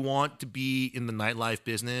you want to be in the nightlife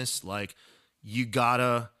business, like, you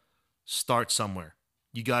gotta start somewhere.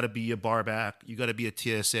 You got to be a bar back. You got to be a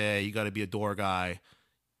TSA. You got to be a door guy.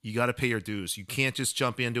 You got to pay your dues. You can't just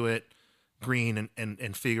jump into it green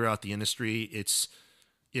and figure out the industry. It's,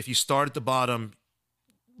 if you start at the bottom,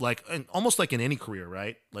 like, and almost like in any career,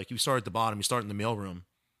 right? Like, you start at the bottom, you start in the mailroom,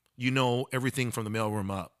 you know everything from the mailroom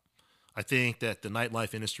up. I think that the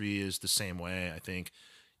nightlife industry is the same way. I think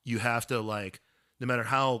you have to, like, no matter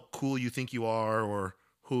how cool you think you are or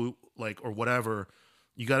who, like, or whatever,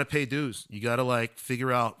 you got to pay dues. You got to, like,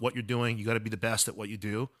 figure out what you're doing. You got to be the best at what you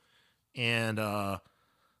do. And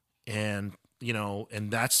you know,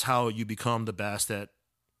 and that's how you become the best at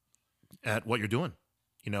what you're doing.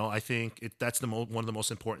 You know, I think that's one of the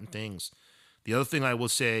most important things. The other thing I will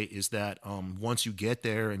say is that once you get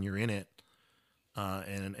there and you're in it,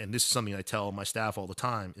 and this is something I tell my staff all the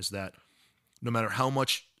time, is that no matter how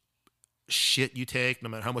much shit you take, no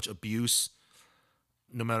matter how much abuse,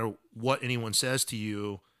 no matter what anyone says to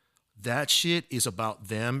you, that shit is about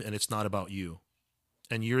them and it's not about you.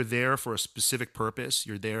 And you're there for a specific purpose.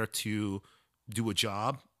 You're there to do a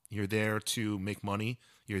job. You're there to make money.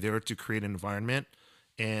 You're there to create an environment.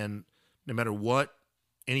 And no matter what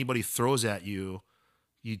anybody throws at you,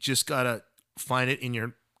 you just gotta find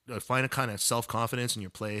a kind of self-confidence in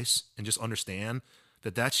your place and just understand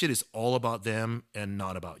that shit is all about them and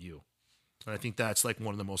not about you. And I think that's like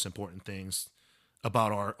one of the most important things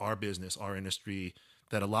about our business, our industry,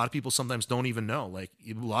 that a lot of people sometimes don't even know. Like,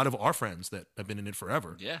 a lot of our friends that have been in it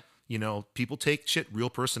forever. Yeah. You know, people take shit real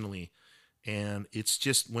personally. And it's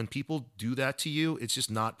just, when people do that to you, it's just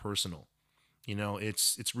not personal. You know,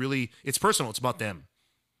 it's personal. It's about them.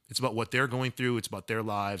 It's about what they're going through. It's about their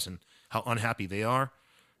lives and how unhappy they are.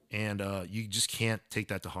 And you just can't take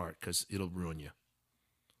that to heart, because it'll ruin you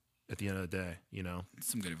at the end of the day, you know.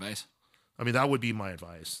 Some good advice. I mean, that would be my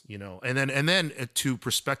advice, you know. And then to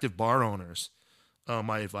prospective bar owners,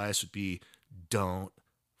 my advice would be, don't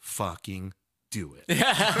fucking do it.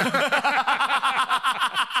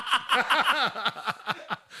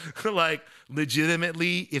 Like,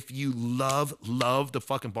 legitimately, if you love the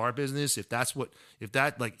fucking bar business, if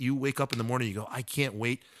that like, you wake up in the morning, you go, I can't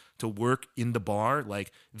wait to work in the bar,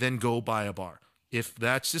 like, then go buy a bar. If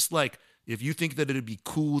that's just like, if you think that it'd be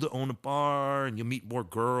cool to own a bar and you'll meet more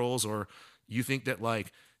girls, or you think that,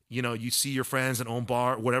 like, you know, you see your friends that own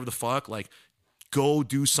bar, whatever the fuck, like, go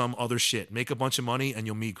do some other shit, make a bunch of money, and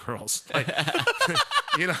you'll meet girls. Like,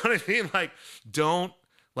 you know what I mean? Like, don't,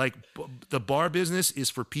 like, the bar business is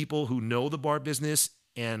for people who know the bar business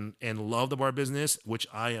and love the bar business, which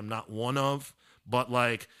I am not one of. But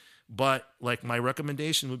my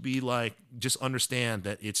recommendation would be, like, just understand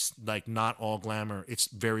that it's, like, not all glamour. It's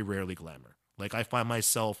very rarely glamour. Like, I find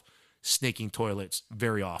myself snaking toilets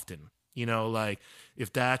very often. You know, like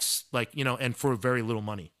if that's like, you know, and for very little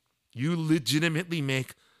money. You legitimately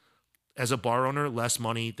make, as a bar owner, less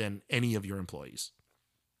money than any of your employees.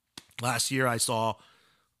 Last year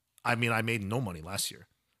I made no money last year.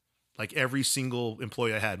 Like every single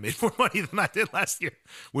employee I had made more money than I did last year,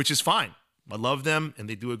 which is fine. I love them and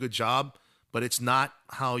they do a good job, but it's not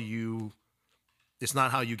how you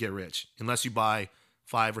get rich. Unless you buy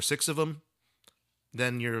 5 or 6 of them,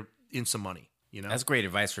 then you're in some money. You know? That's great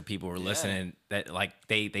advice for people who are listening. That like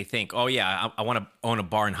they think, oh yeah, I want to own a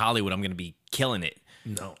bar in Hollywood. I'm going to be killing it.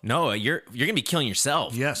 No, you're going to be killing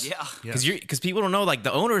yourself. Yes. Yeah. Because people don't know, like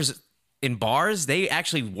the owners in bars, they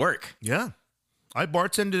actually work. Yeah. I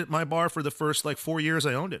bartended at my bar for the first like 4 years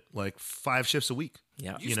I owned it, like 5 shifts a week.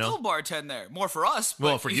 Yeah. You still bartend there. More for us.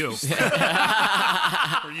 Well, for you.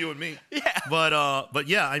 For you and me. Yeah. But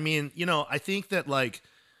yeah, I mean, you know, I think that like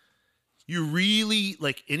you really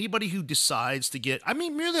like anybody who decides to get, I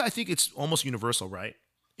mean, really, I think it's almost universal, right?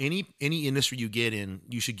 Any industry you get in,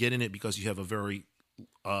 you should get in it because you have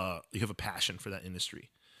a passion for that industry.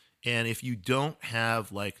 And if you don't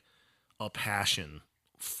have like a passion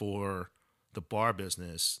for the bar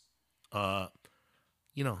business,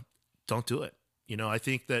 you know, don't do it. You know, I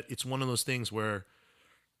think that it's one of those things where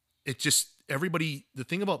it just, the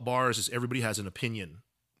thing about bars is everybody has an opinion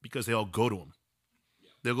because they all go to them.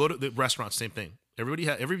 They'll go to the restaurant, same thing.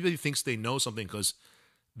 Everybody thinks they know something because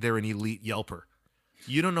they're an elite Yelper.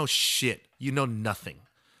 You don't know shit. You know nothing.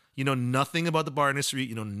 You know nothing about the bar industry.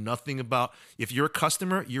 You know nothing about, if you're a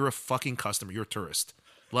customer, you're a fucking customer. You're a tourist.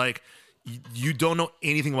 Like, you don't know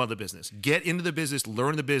anything about the business. Get into the business,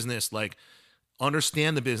 learn the business, like,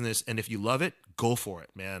 understand the business, and if you love it, go for it,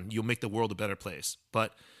 man. You'll make the world a better place.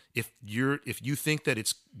 But if you think that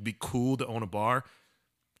it's be cool to own a bar,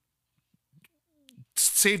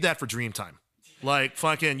 save that for dream time. Like,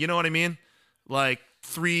 fucking, you know what I mean? Like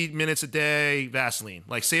 3 minutes a day, Vaseline.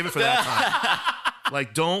 Like, save it for that time.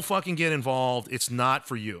 Like, don't fucking get involved. It's not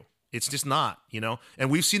for you. It's just not, you know? And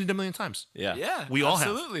we've seen it a million times. Yeah. Yeah. We all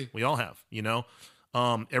absolutely. have. We all have, you know?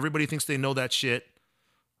 Everybody thinks they know that shit.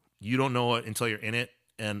 You don't know it until you're in it.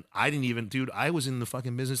 And I didn't even, dude, I was in the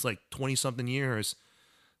fucking business like 20 something years,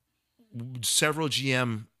 several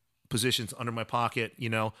GM positions under my pocket, you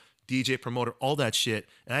know, DJ, promoter, all that shit.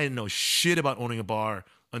 And I didn't know shit about owning a bar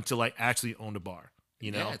until I actually owned a bar,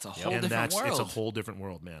 you know? Yeah, it's a whole different world. It's a whole different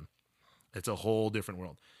world, man. It's a whole different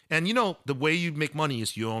world. And, you know, the way you make money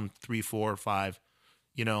is you own 3, 4, 5.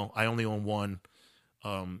 You know, I only own 1.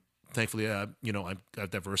 Thankfully, you know,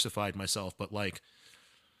 I've diversified myself. But, like,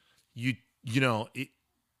 you know,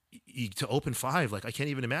 to open 5, like, I can't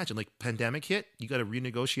even imagine. Like, pandemic hit, you got to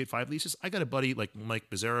renegotiate 5 leases. I got a buddy, like Mike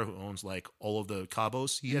Becerra, who owns, like, all of the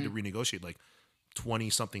Cabos. He had to renegotiate, like,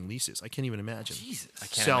 20-something leases. I can't even imagine. Jesus. I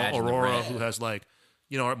can't Sal imagine the Aurora, brand. who has, like,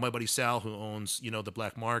 you know, my buddy Sal, who owns, you know, the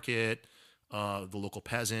Black Market, the Local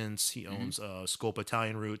Peasants. He owns Scope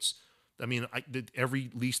Italian Roots. I mean,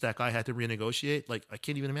 every lease that guy had to renegotiate, like, I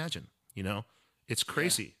can't even imagine, you know? It's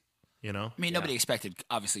crazy, you know? I mean, nobody expected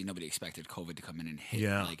COVID to come in and hit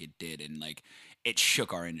like it did. And, like, it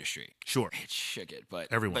shook our industry. Sure. It shook it. But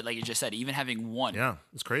Everyone. But like you just said, even having 1. Yeah,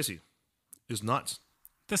 it's crazy. It's nuts.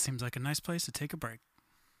 This seems like a nice place to take a break.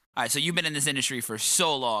 All right, so you've been in this industry for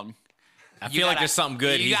so long. I feel like there's something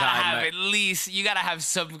good You he's gotta hiding. have at least. You gotta have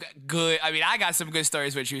some good. I mean, I got some good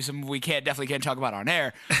stories with you. Some we definitely can't talk about on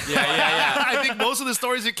air. Yeah. I think most of the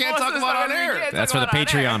stories you can't talk about on air. That's for the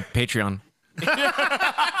Patreon. Patreon.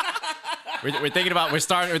 we're thinking about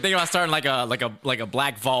starting like a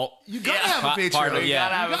black vault. You gotta have a Patreon. Part of- yeah. You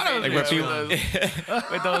gotta have a Like where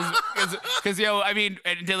Patreon with those, because yo, I mean,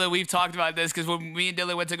 and Dylan, we've talked about this because when me and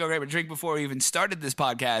Dylan went to go grab a drink before we even started this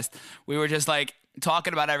podcast, we were just like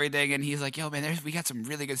talking about everything, and he's like, "Yo, man, we got some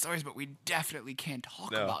really good stories, but we definitely can't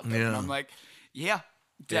talk about them." Yeah. And I'm like, "Yeah,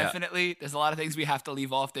 definitely. There's a lot of things we have to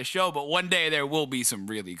leave off this show, but one day there will be some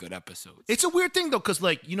really good episodes." It's a weird thing though, because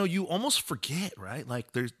like, you know, you almost forget, right?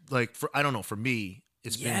 Like there's like I don't know, for me,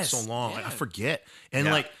 it's been so long, like, I forget, and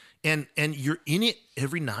like, and you're in it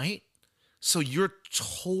every night, so you're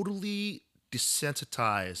totally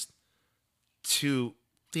desensitized to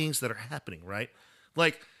things that are happening, right?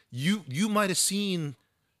 Like you might have seen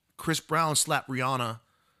Chris Brown slap Rihanna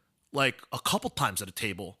like a couple times at a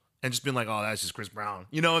table and just been like, oh, that's just Chris Brown,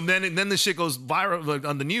 you know, and then the shit goes viral like,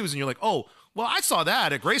 on the news, and you're like, oh, well, I saw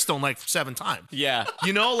that at Greystone like 7 times. Yeah.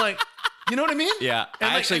 You know, like, you know what I mean? Yeah.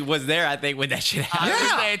 And I actually was there, I think, when that shit happened. I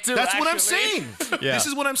was there too, that's what I'm actually. saying. Yeah. This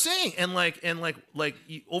is what I'm saying. And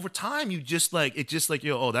over time, you just like, it's just like,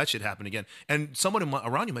 yo, oh, that shit happened again. And someone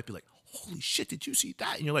around you might be like, holy shit, did you see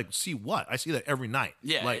that? And you're like, see what? I see that every night.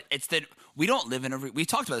 Yeah, like, it's that we don't live in we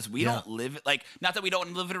talked about this. We Yeah. don't live like, not that we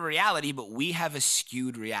don't live in a reality, but we have a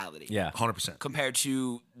skewed reality. Yeah. 100%. Compared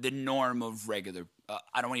to the norm of regular,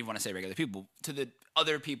 I don't even want to say regular people, to the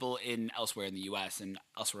other people elsewhere in the U.S. and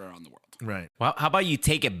elsewhere around the world. Right. Well, how about you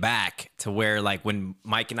take it back to where, like, when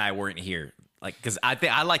Mike and I weren't here? Like, because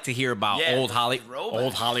I like to hear about Yeah, old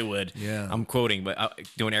throwback. Hollywood. Yeah. I'm quoting, but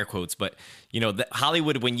doing air quotes. But the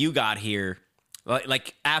Hollywood when you got here,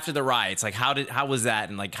 like after the riots, like how was that,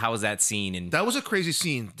 and like how was that scene? And That was a crazy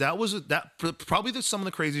scene. That was probably some of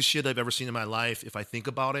the craziest shit I've ever seen in my life. If I think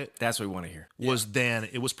about it, that's what we want to hear. was then.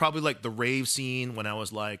 It was probably like the rave scene when I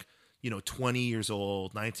was like, 20 years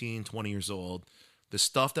old, 19, 20 years old. The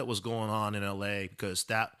stuff that was going on in LA, because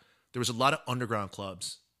there was a lot of underground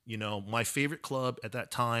clubs. My favorite club at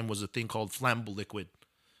that time was a thing called Flammable Liquid.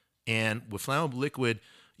 And with Flammable Liquid,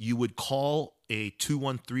 you would call a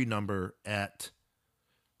 213 number at,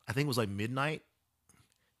 I think it was like midnight.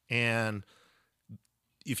 And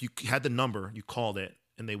if you had the number, you called it,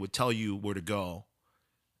 and they would tell you where to go.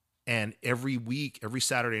 And every week, every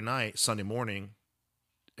Saturday night, Sunday morning,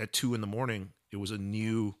 at 2 a.m, it was a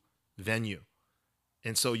new venue.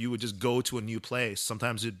 And so you would just go to a new place.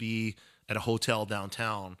 Sometimes it'd be at a hotel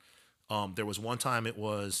downtown. There was one time it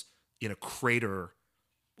was in a crater,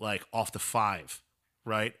 like off the 5,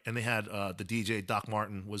 right? And they had the DJ, Doc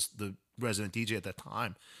Martin, was the resident DJ at that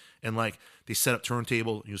time. And like they set up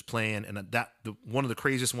turntable, he was playing. And one of the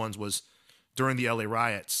craziest ones was during the LA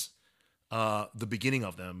riots, the beginning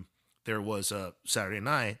of them. There was a Saturday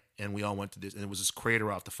night, and we all went to this, and it was this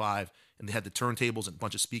crater off the 5, and they had the turntables and a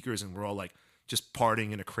bunch of speakers, and we're all like just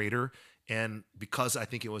partying in a crater. And because I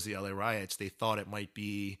think it was the LA riots, they thought it might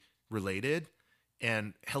be related,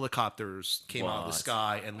 and helicopters came out of the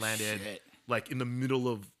sky and landed like in the middle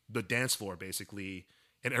of the dance floor, basically,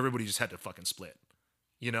 and everybody just had to fucking split.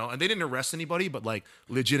 And they didn't arrest anybody, but like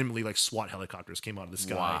legitimately, like SWAT helicopters came out of the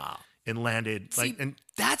sky and landed. See, and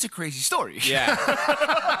that's a crazy story.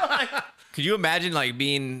 Yeah. Could you imagine like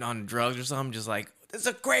being on drugs or something, just like, this is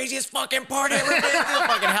the craziest fucking party ever been to. The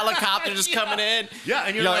fucking helicopter just coming in. Yeah,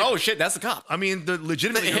 and you're like, oh shit, that's the cop. I mean,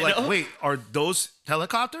 legitimately, you're like, wait, are those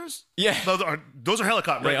helicopters? Yeah. Those are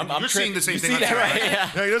helicopters. Wait, Right? You're seeing the same thing. See that, right?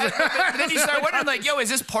 Yeah. And then you start wondering, like, yo, is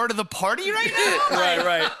this part of the party right now?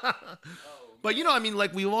 Right. But I mean,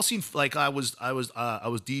 like we've all seen. Like I was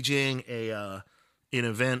DJing an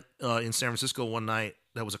event in San Francisco one night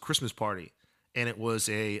that was a Christmas party, and it was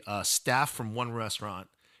a staff from one restaurant,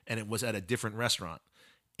 and it was at a different restaurant,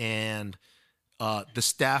 and the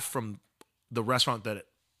staff from the restaurant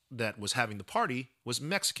that was having the party was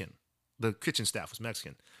Mexican. The kitchen staff was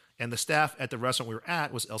Mexican, and the staff at the restaurant we were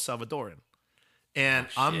at was El Salvadoran. And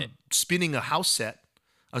I'm spinning a house set.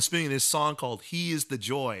 I'm spinning this song called "He Is the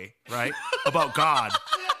Joy," right, about God,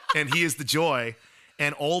 and He is the joy.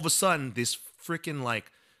 And all of a sudden, this freaking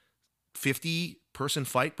like 50-person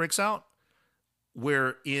fight breaks out,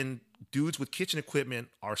 wherein dudes with kitchen equipment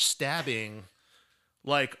are stabbing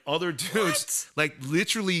like other dudes. What? Like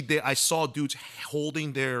literally, I saw dudes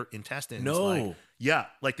holding their intestines. No. Like, yeah,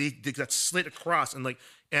 like they got slit across, and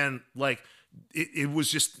it was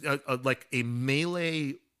just like a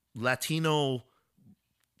melee Latino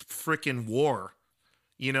freaking war,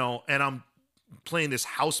 and I'm playing this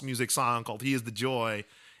house music song called "He Is the Joy."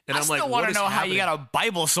 And I'm like, I still want to know how you got a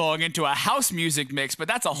Bible song into a house music mix, but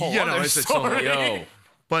that's a whole other story. Yo.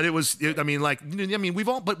 But we've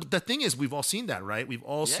all, but the thing is, we've all seen that, right? We've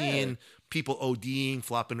all seen people ODing,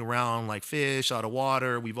 flopping around like fish out of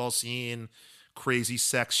water. We've all seen crazy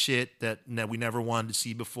sex shit that we never wanted to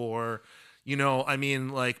see before.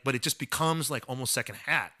 But it just becomes like almost second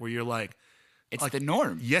hat where you're like, it's the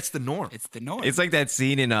norm. Yeah, it's the norm. It's the norm. It's like that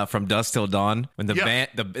scene in From Dusk Till Dawn when the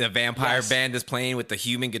vampire band is playing with the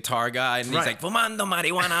human guitar guy, and he's like, "Fumando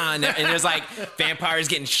marijuana," and there's like vampires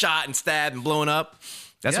getting shot and stabbed and blown up.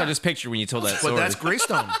 That's what I just pictured when you told that story. But that's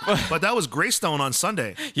Greystone. But that was Greystone on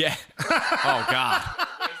Sunday. Yeah. Oh God.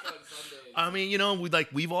 I mean,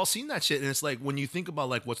 we've all seen that shit, and it's like when you think about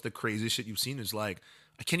like what's the craziest shit you've seen, is like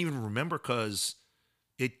I can't even remember because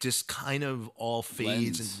it just kind of all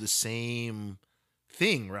fades into the same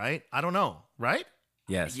thing, right? I don't know, right?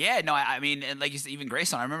 Yes. Yeah, no, I mean, and like you said, even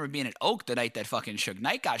Greystone, I remember being at Oak the night that fucking Suge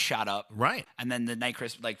Knight got shot up. Right. And then the night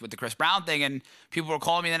with the Chris Brown thing, and people were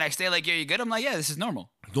calling me the next day like, yo, you good? I'm like, yeah, this is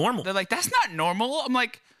normal. Normal. They're like, that's not normal. I'm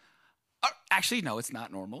like, actually, no, it's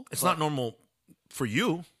not normal. It's not normal for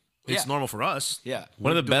you. It's normal for us. Yeah.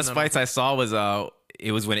 One of the best fights I saw was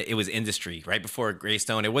it was when it was Industry, right before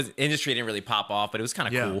Greystone. It was Industry, didn't really pop off, but it was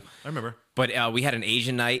kind of cool. I remember. But we had an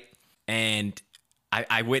Asian night, and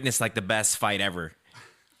I witnessed like the best fight ever.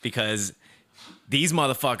 because these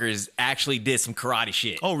motherfuckers actually did some karate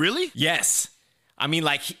shit. Oh, really? Yes. I mean,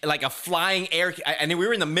 like a flying air. And then we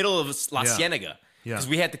were in the middle of La Cienega because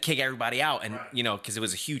we had to kick everybody out. And, because it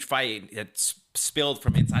was a huge fight. It spilled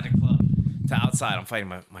from inside the club to outside. I'm fighting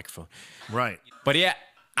my microphone. Right. But yeah,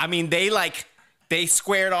 I mean, they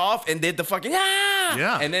squared off and did the fucking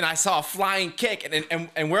Yeah. And then I saw a flying kick,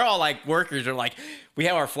 and we're all like workers are like, we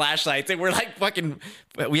have our flashlights and we're like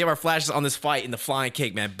we have our flashes on this fight and the flying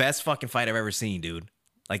kick, man. Best fucking fight I've ever seen, dude.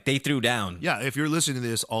 Like they threw down. Yeah, if you're listening to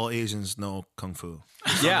this, all Asians know kung fu.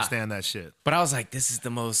 Just understand that shit. But I was like, this is the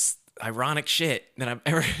most ironic shit that I've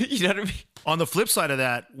ever. You know what I mean? On the flip side of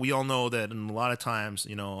that, we all know that in a lot of times,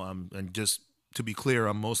 and just to be clear,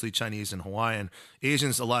 I'm mostly Chinese and Hawaiian.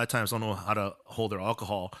 Asians a lot of times don't know how to hold their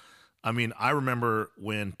alcohol. I mean, I remember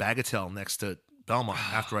when Bagatelle next to Belmont,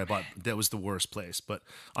 after I bought, that was the worst place. But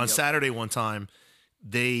on Saturday one time,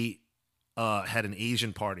 they had an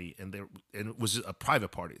Asian party, and it was a private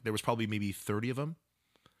party. There was probably maybe 30 of them.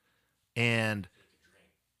 And,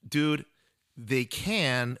 dude, they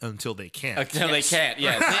can until they can't. Until they can't,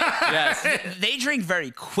 yes. Yes. They drink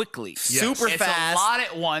very quickly. Super It's fast. a lot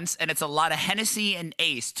at once, and it's a lot of Hennessy and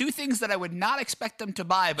Ace. Two things that I would not expect them to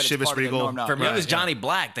buy, but Chivas it's part Regal. of the norm now. For me, it was Yeah. Johnny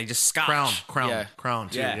Black. They just scotch. Crown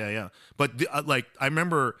too. Yeah. Yeah. But I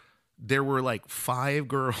remember there were like 5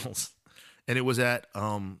 girls, and it was at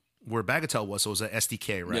where Bagatelle was, so it was at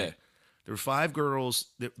SDK, right? Yeah. There were 5 girls.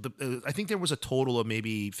 I think there was a total of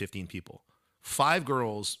maybe 15 people. 5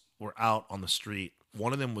 girls were out on the street.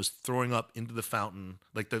 One of them was throwing up into the fountain,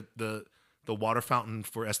 like the water fountain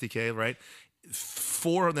for SDK, right?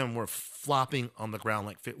 4 of them were flopping on the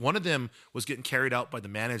ground. One of them was getting carried out by the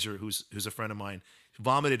manager, who's a friend of mine,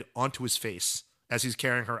 vomited onto his face as he's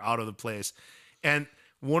carrying her out of the place. And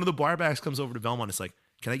one of the barbacks comes over to Belmont. It's like,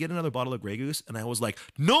 can I get another bottle of Grey Goose? And I was like,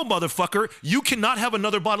 no, motherfucker, you cannot have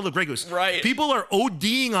another bottle of Grey Goose. Right. People are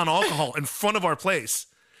ODing on alcohol in front of our place.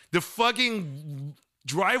 The fucking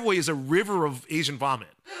driveway is a river of Asian vomit.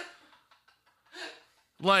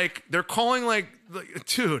 Like, they're calling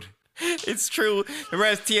dude. It's true. Remember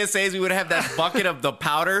as TSAs, we would have that bucket of the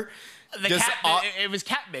powder. It was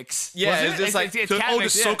cat mix. Yeah, Wasn't it was just like- it's cat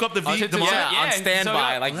mix, to soak up the Oh, the vomit? on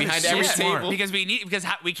standby, like That behind is so every smart. table. because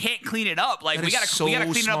we can't clean it up. Like That we is gotta clean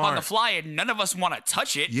it up on the smart. fly, and none of us want to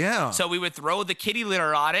touch it. Yeah. So we would throw the kitty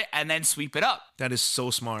litter on it and then sweep it up. That is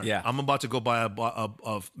so smart. Yeah. I'm about to go buy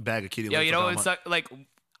a bag of kitty Yo, litter you for know, Belmont. it's like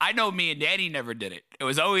I know me and Danny never did it. It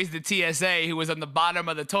was always the TSA who was on the bottom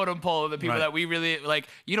of the totem pole of the people Right. that we really like.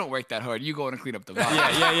 You don't work that hard. You go in and clean up the vomit.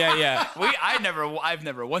 Yeah. I've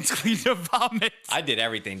never once cleaned a vomit. I did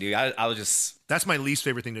everything, dude. I was just. That's my least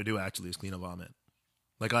favorite thing to do, actually, is clean a vomit.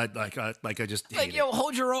 I just hate Yo, it.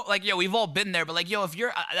 hold your own. Like, yo, we've all been there, but like, yo, if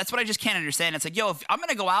you're, that's what I just can't understand. It's like, yo, if I'm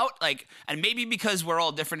gonna go out, like, and maybe because we're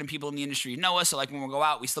all different and people in the industry know us, so like when we go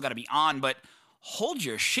out, we still got to be on, but hold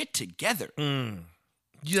your shit together.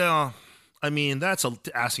 Yeah. I mean, that's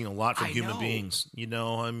asking a lot from I human know. beings.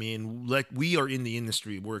 I mean, like, we are in the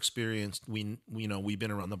industry. We're experienced. We've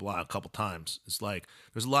been around the block a couple times. It's like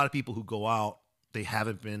there's a lot of people who go out. They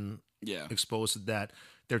haven't been exposed to that.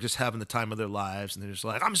 They're just having the time of their lives, and they're just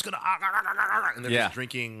like, I'm just gonna, and they're just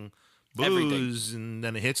drinking booze, and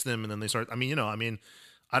then it hits them, and then they start. I mean,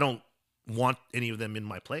 I don't want any of them in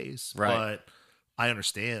my place, Right. but I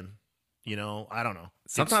understand. I don't know.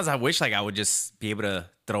 Sometimes I wish like I would just be able to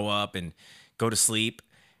throw up and go to sleep,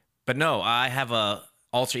 but no, I have a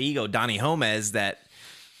alter ego, Donnie Homez,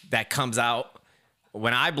 that comes out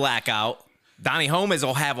when I black out. Donnie Homez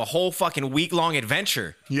will have a whole fucking week-long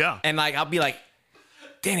adventure. Yeah. And like I'll be like,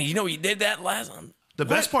 Danny, you did that last time. The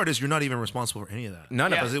best part is you're not even responsible for any of that.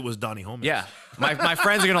 None of because it. it was Donnie Holmes. Yeah, my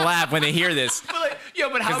friends are gonna laugh when they hear this.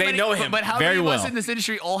 But how they many, know him but how very many of us well. in this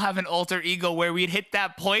industry all have an alter ego where we'd hit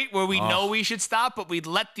that point where we know we should stop, but we'd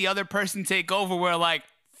let the other person take over. We're like,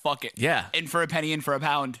 fuck it. Yeah. In for a penny, in for a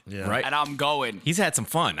pound. Yeah. Right. And I'm going. He's had some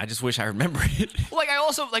fun. I just wish I remember it. Like, I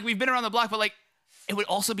also, like, we've been around the block, but like, it would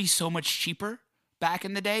also be so much cheaper back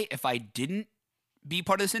in the day if I didn't be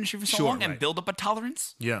part of this industry for so Sure, long and right. build up a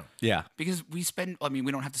tolerance. Yeah. Yeah. Because we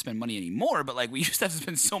don't have to spend money anymore, but like, we used to have to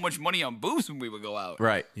spend so much money on booze when we would go out.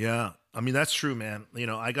 Right. Yeah. I mean, that's true, man.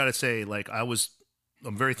 I got to say, like,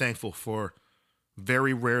 I'm very thankful for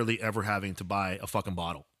very rarely ever having to buy a fucking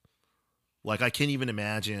bottle. Like, I can't even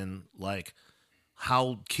imagine, like,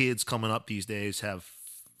 how kids coming up these days have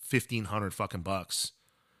 1,500 fucking bucks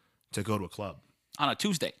to go to a club. On a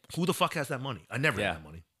Tuesday. Who the fuck has that money? I never had that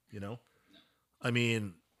money, I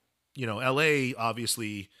mean, LA,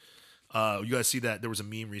 obviously, you guys see that there was a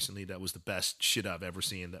meme recently that was the best shit I've ever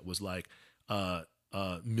seen that was like,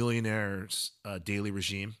 millionaires' daily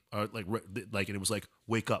regime, and it was like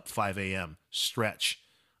wake up 5 a.m., stretch,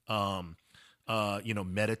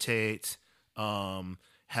 meditate, have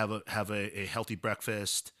a healthy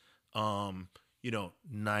breakfast, 9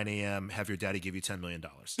 a.m., have your daddy give you $10 million.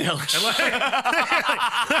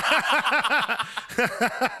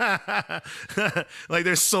 Like,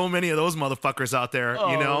 there's so many of those motherfuckers out there,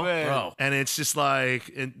 man. and it's just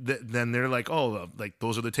like, then they're like, oh, like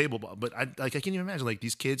those are the table, but I can't even imagine, like,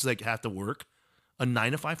 these kids like have to work a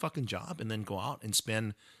 9 to 5 fucking job and then go out and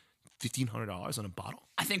spend $1,500 on a bottle.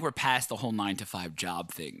 I think we're past the whole 9 to 5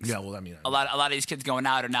 job things. Yeah, well, I mean, a lot of these kids going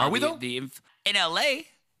out are now. Are we though? In LA?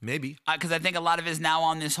 Maybe. Because I think a lot of it is now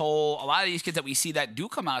on this whole. A lot of these kids that we see that do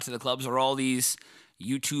come out to the clubs are all these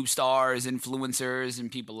YouTube stars, influencers,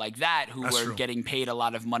 and people like that who That's are true. getting paid a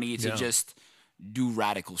lot of money to just do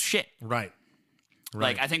radical shit. Right.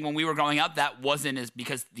 Like, I think when we were growing up, that wasn't as,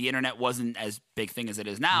 because the internet wasn't as big thing as it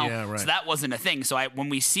is now. Yeah, right. So that wasn't a thing. So when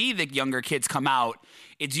we see the younger kids come out,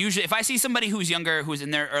 it's usually, if I see somebody who's younger, who's in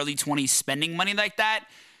their early 20s spending money like that,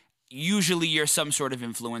 usually you're some sort of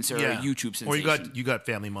influencer or YouTube sensation. Or you got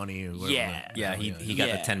family money. Or whatever. Yeah, he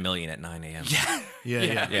got the 10 million at 9 a.m.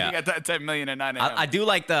 Yeah. You got that 10 million at 9 a.m. I do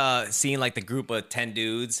like seeing like the group of 10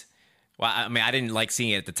 dudes. Well, I mean, I didn't like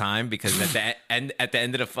seeing it at the time because at the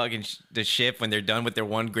end of the fucking the shift, when they're done with their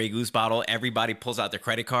one Grey Goose bottle, everybody pulls out their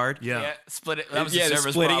credit card. Yeah, split it. That was Yeah, the they're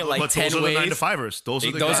service splitting it problem. like But 10 those are the 9 to ways. 5ers. Those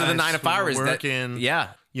are the Those are the guys 9 to 5ers who that- work yeah.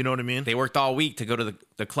 You know what I mean? They worked all week to go to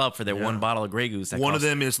the club for their one bottle of Grey Goose. One of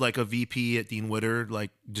them is like a VP at Dean Witter,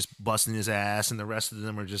 like just busting his ass, and the rest of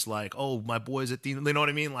them are just like, oh, my boys at Dean. You know what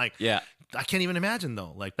I mean? Like, Yeah. I can't even imagine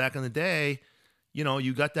though. Like back in the day,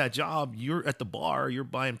 you got that job. You're at the bar. You're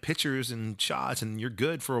buying pitchers and shots, and you're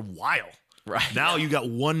good for a while. Right. Now you got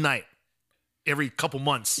one night every couple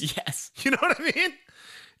months. Yes. You know what I mean?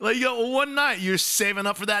 Like, you got one night. You're saving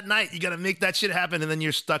up for that night. You got to make that shit happen, and then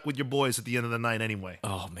you're stuck with your boys at the end of the night anyway.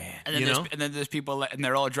 Oh man. And then there's people, and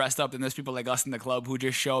they're all dressed up, and there's people like us in the club who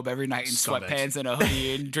just show up every night in Scumbags. sweatpants and a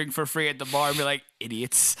hoodie and drink for free at the bar and be like,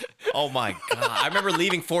 idiots. Oh my god! I remember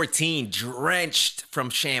leaving 14 drenched from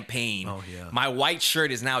champagne. Oh, yeah. My white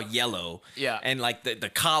shirt is now yellow. Yeah. And like the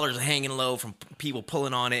collars are hanging low from people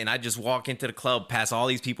pulling on it, and I just walk into the club past all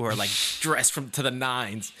these people who are like dressed to the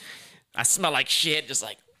nines. I smell like shit, just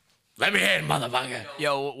like, let me in, motherfucker.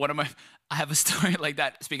 Yo, I have a story like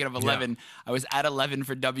that. Speaking of 11, I was at 11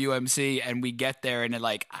 for WMC, and we get there, and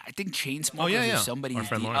I think Chainsmokers or somebody's. Our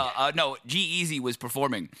friend Lauren. No, G-Eazy was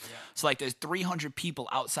performing. So like, there's 300 people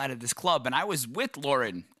outside of this club, and I was with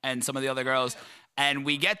Lauren and some of the other girls. And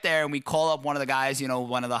we get there, and we call up one of the guys,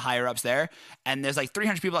 one of the higher ups there, and there's like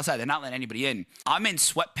 300 people outside. They're not letting anybody in. I'm in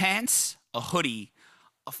sweatpants, a hoodie,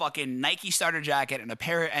 a fucking Nike starter jacket, and a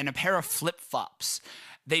pair of flip flops.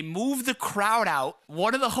 They move the crowd out.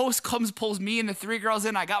 One of the hosts comes, pulls me and the 3 girls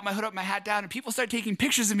in. I got my hood up, my hat down, and people start taking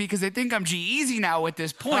pictures of me because they think I'm G-Eazy now at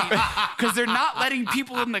this point because they're not letting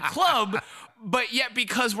people in the club. But yet,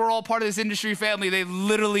 because we're all part of this industry family, they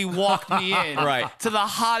literally walked me in to the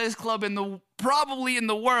hottest club probably in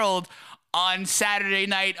the world on Saturday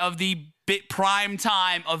night of the prime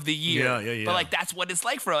time of the year. Yeah. But like, that's what it's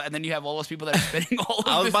like and then you have all those people that are spending all of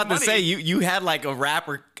this I was about money. to say you had like a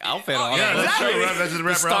rapper outfit on. Yeah, that's Exactly. true. That's a The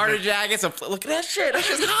rapper starter outfit. jackets. Look at that shit. That's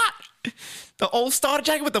just hot. The old starter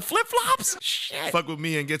jacket with the flip flops. Shit. Fuck with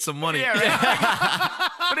me and get some money. Yeah, right.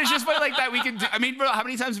 But it's just funny like that. We can do, I mean, bro, how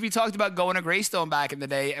many times have we talked about going to Greystone back in the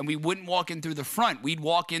day, and we wouldn't walk in through the front. We'd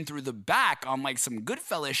walk in through the back on like some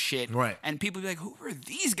Goodfellas shit. Right. And people would be like, who are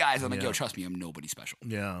these guys? I'm like, yo, trust me, I'm nobody special.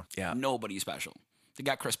 Yeah. Nobody special. They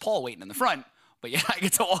got Chris Paul waiting in the front, but yeah, I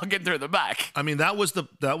get to walk in through the back. I mean, that was the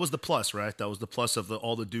plus, right? That was the plus of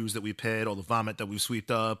all the dues that we paid, all the vomit that we sweeped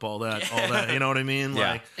up, all that. You know what I mean?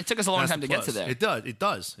 Yeah. Like, It took us a long that's time the to get plus. to there.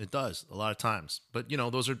 It does a lot of times. But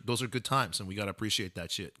those are good times, and we got to appreciate that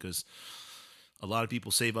shit because a lot of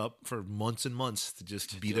people save up for months and months to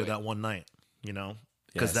just be there that one night.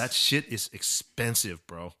 Because that shit is expensive,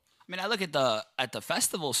 bro. I mean, I look at the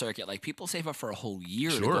festival circuit, like people save up for a whole year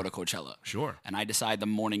to go to Coachella. Sure. And I decide the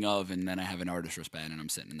morning of, and then I have an artist wristband, and I'm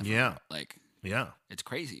sitting in the front. Yeah. Like, Yeah. it's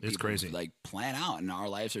crazy. It's People, crazy. Like, plan out, and our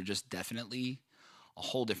lives are just definitely a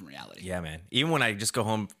whole different reality. Yeah, man. Even when I just go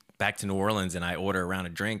home back to New Orleans and I order a round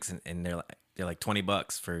of drinks and they're like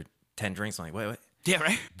 $20 for 10 drinks, I'm like, wait. Yeah,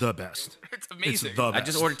 right? The best. It's amazing. It's the best. I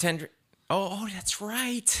just ordered 10 drinks. Oh, that's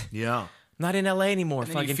right. Yeah. Not in LA anymore.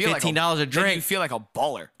 And then you Fucking feel $15 like a Then drink. you feel like a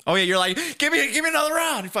baller. Oh yeah, you're like, give me another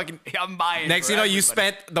round. You fucking. I'm buying. Next, for you know, you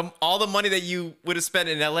everybody. spent all the money that you would have spent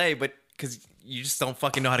in LA, but because you just don't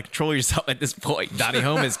fucking know how to control yourself at this point. Donnie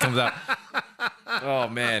Holmes comes up. Oh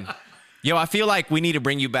man, yo, I feel like we need to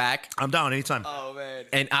bring you back. I'm down anytime. Oh man.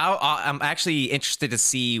 And I'm actually interested to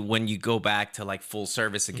see when you go back to like full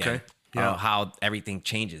service again. Okay. Yeah. How everything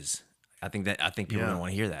changes. I think people Yeah. don't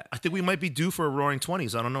want to hear that. I think we might be due for a Roaring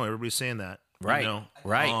 20s. I don't know. Everybody's saying that. Right. You know?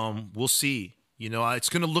 Right. We'll see. You know, it's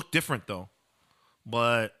going to look different though.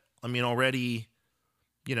 But I mean, already,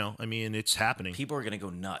 you know, I mean, it's happening. People are gonna go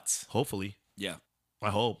nuts. Hopefully. Yeah,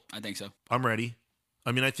 I hope. I think so. I'm ready.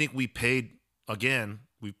 I mean, I think we paid again.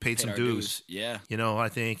 We paid some our dues. Yeah. You know, I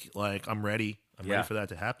think like I'm ready. I'm Yeah. ready for that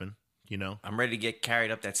to happen. You know, I'm ready to get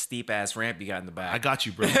carried up that steep ass ramp you got in the back. I got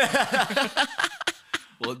you, bro.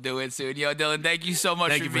 We'll do it soon. Yo, Dylan, thank you so much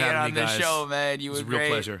Thank for you for being having on me, this guys. show, man. You It was were a real great.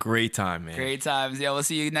 pleasure. Great time, man. Great times. Yeah, we'll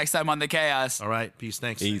see you next time on the Chaos. All right. Peace.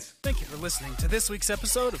 Thanks. Peace. Thank you for listening to this week's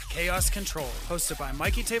episode of Chaos Control, hosted by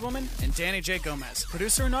Mikey Tableman and Danny J. Gomez.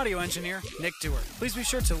 Producer and audio engineer, Nick Dewar. Please be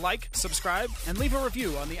sure to like, subscribe, and leave a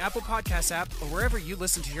review on the Apple Podcasts app or wherever you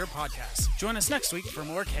listen to your podcasts. Join us next week for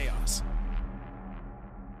more Chaos.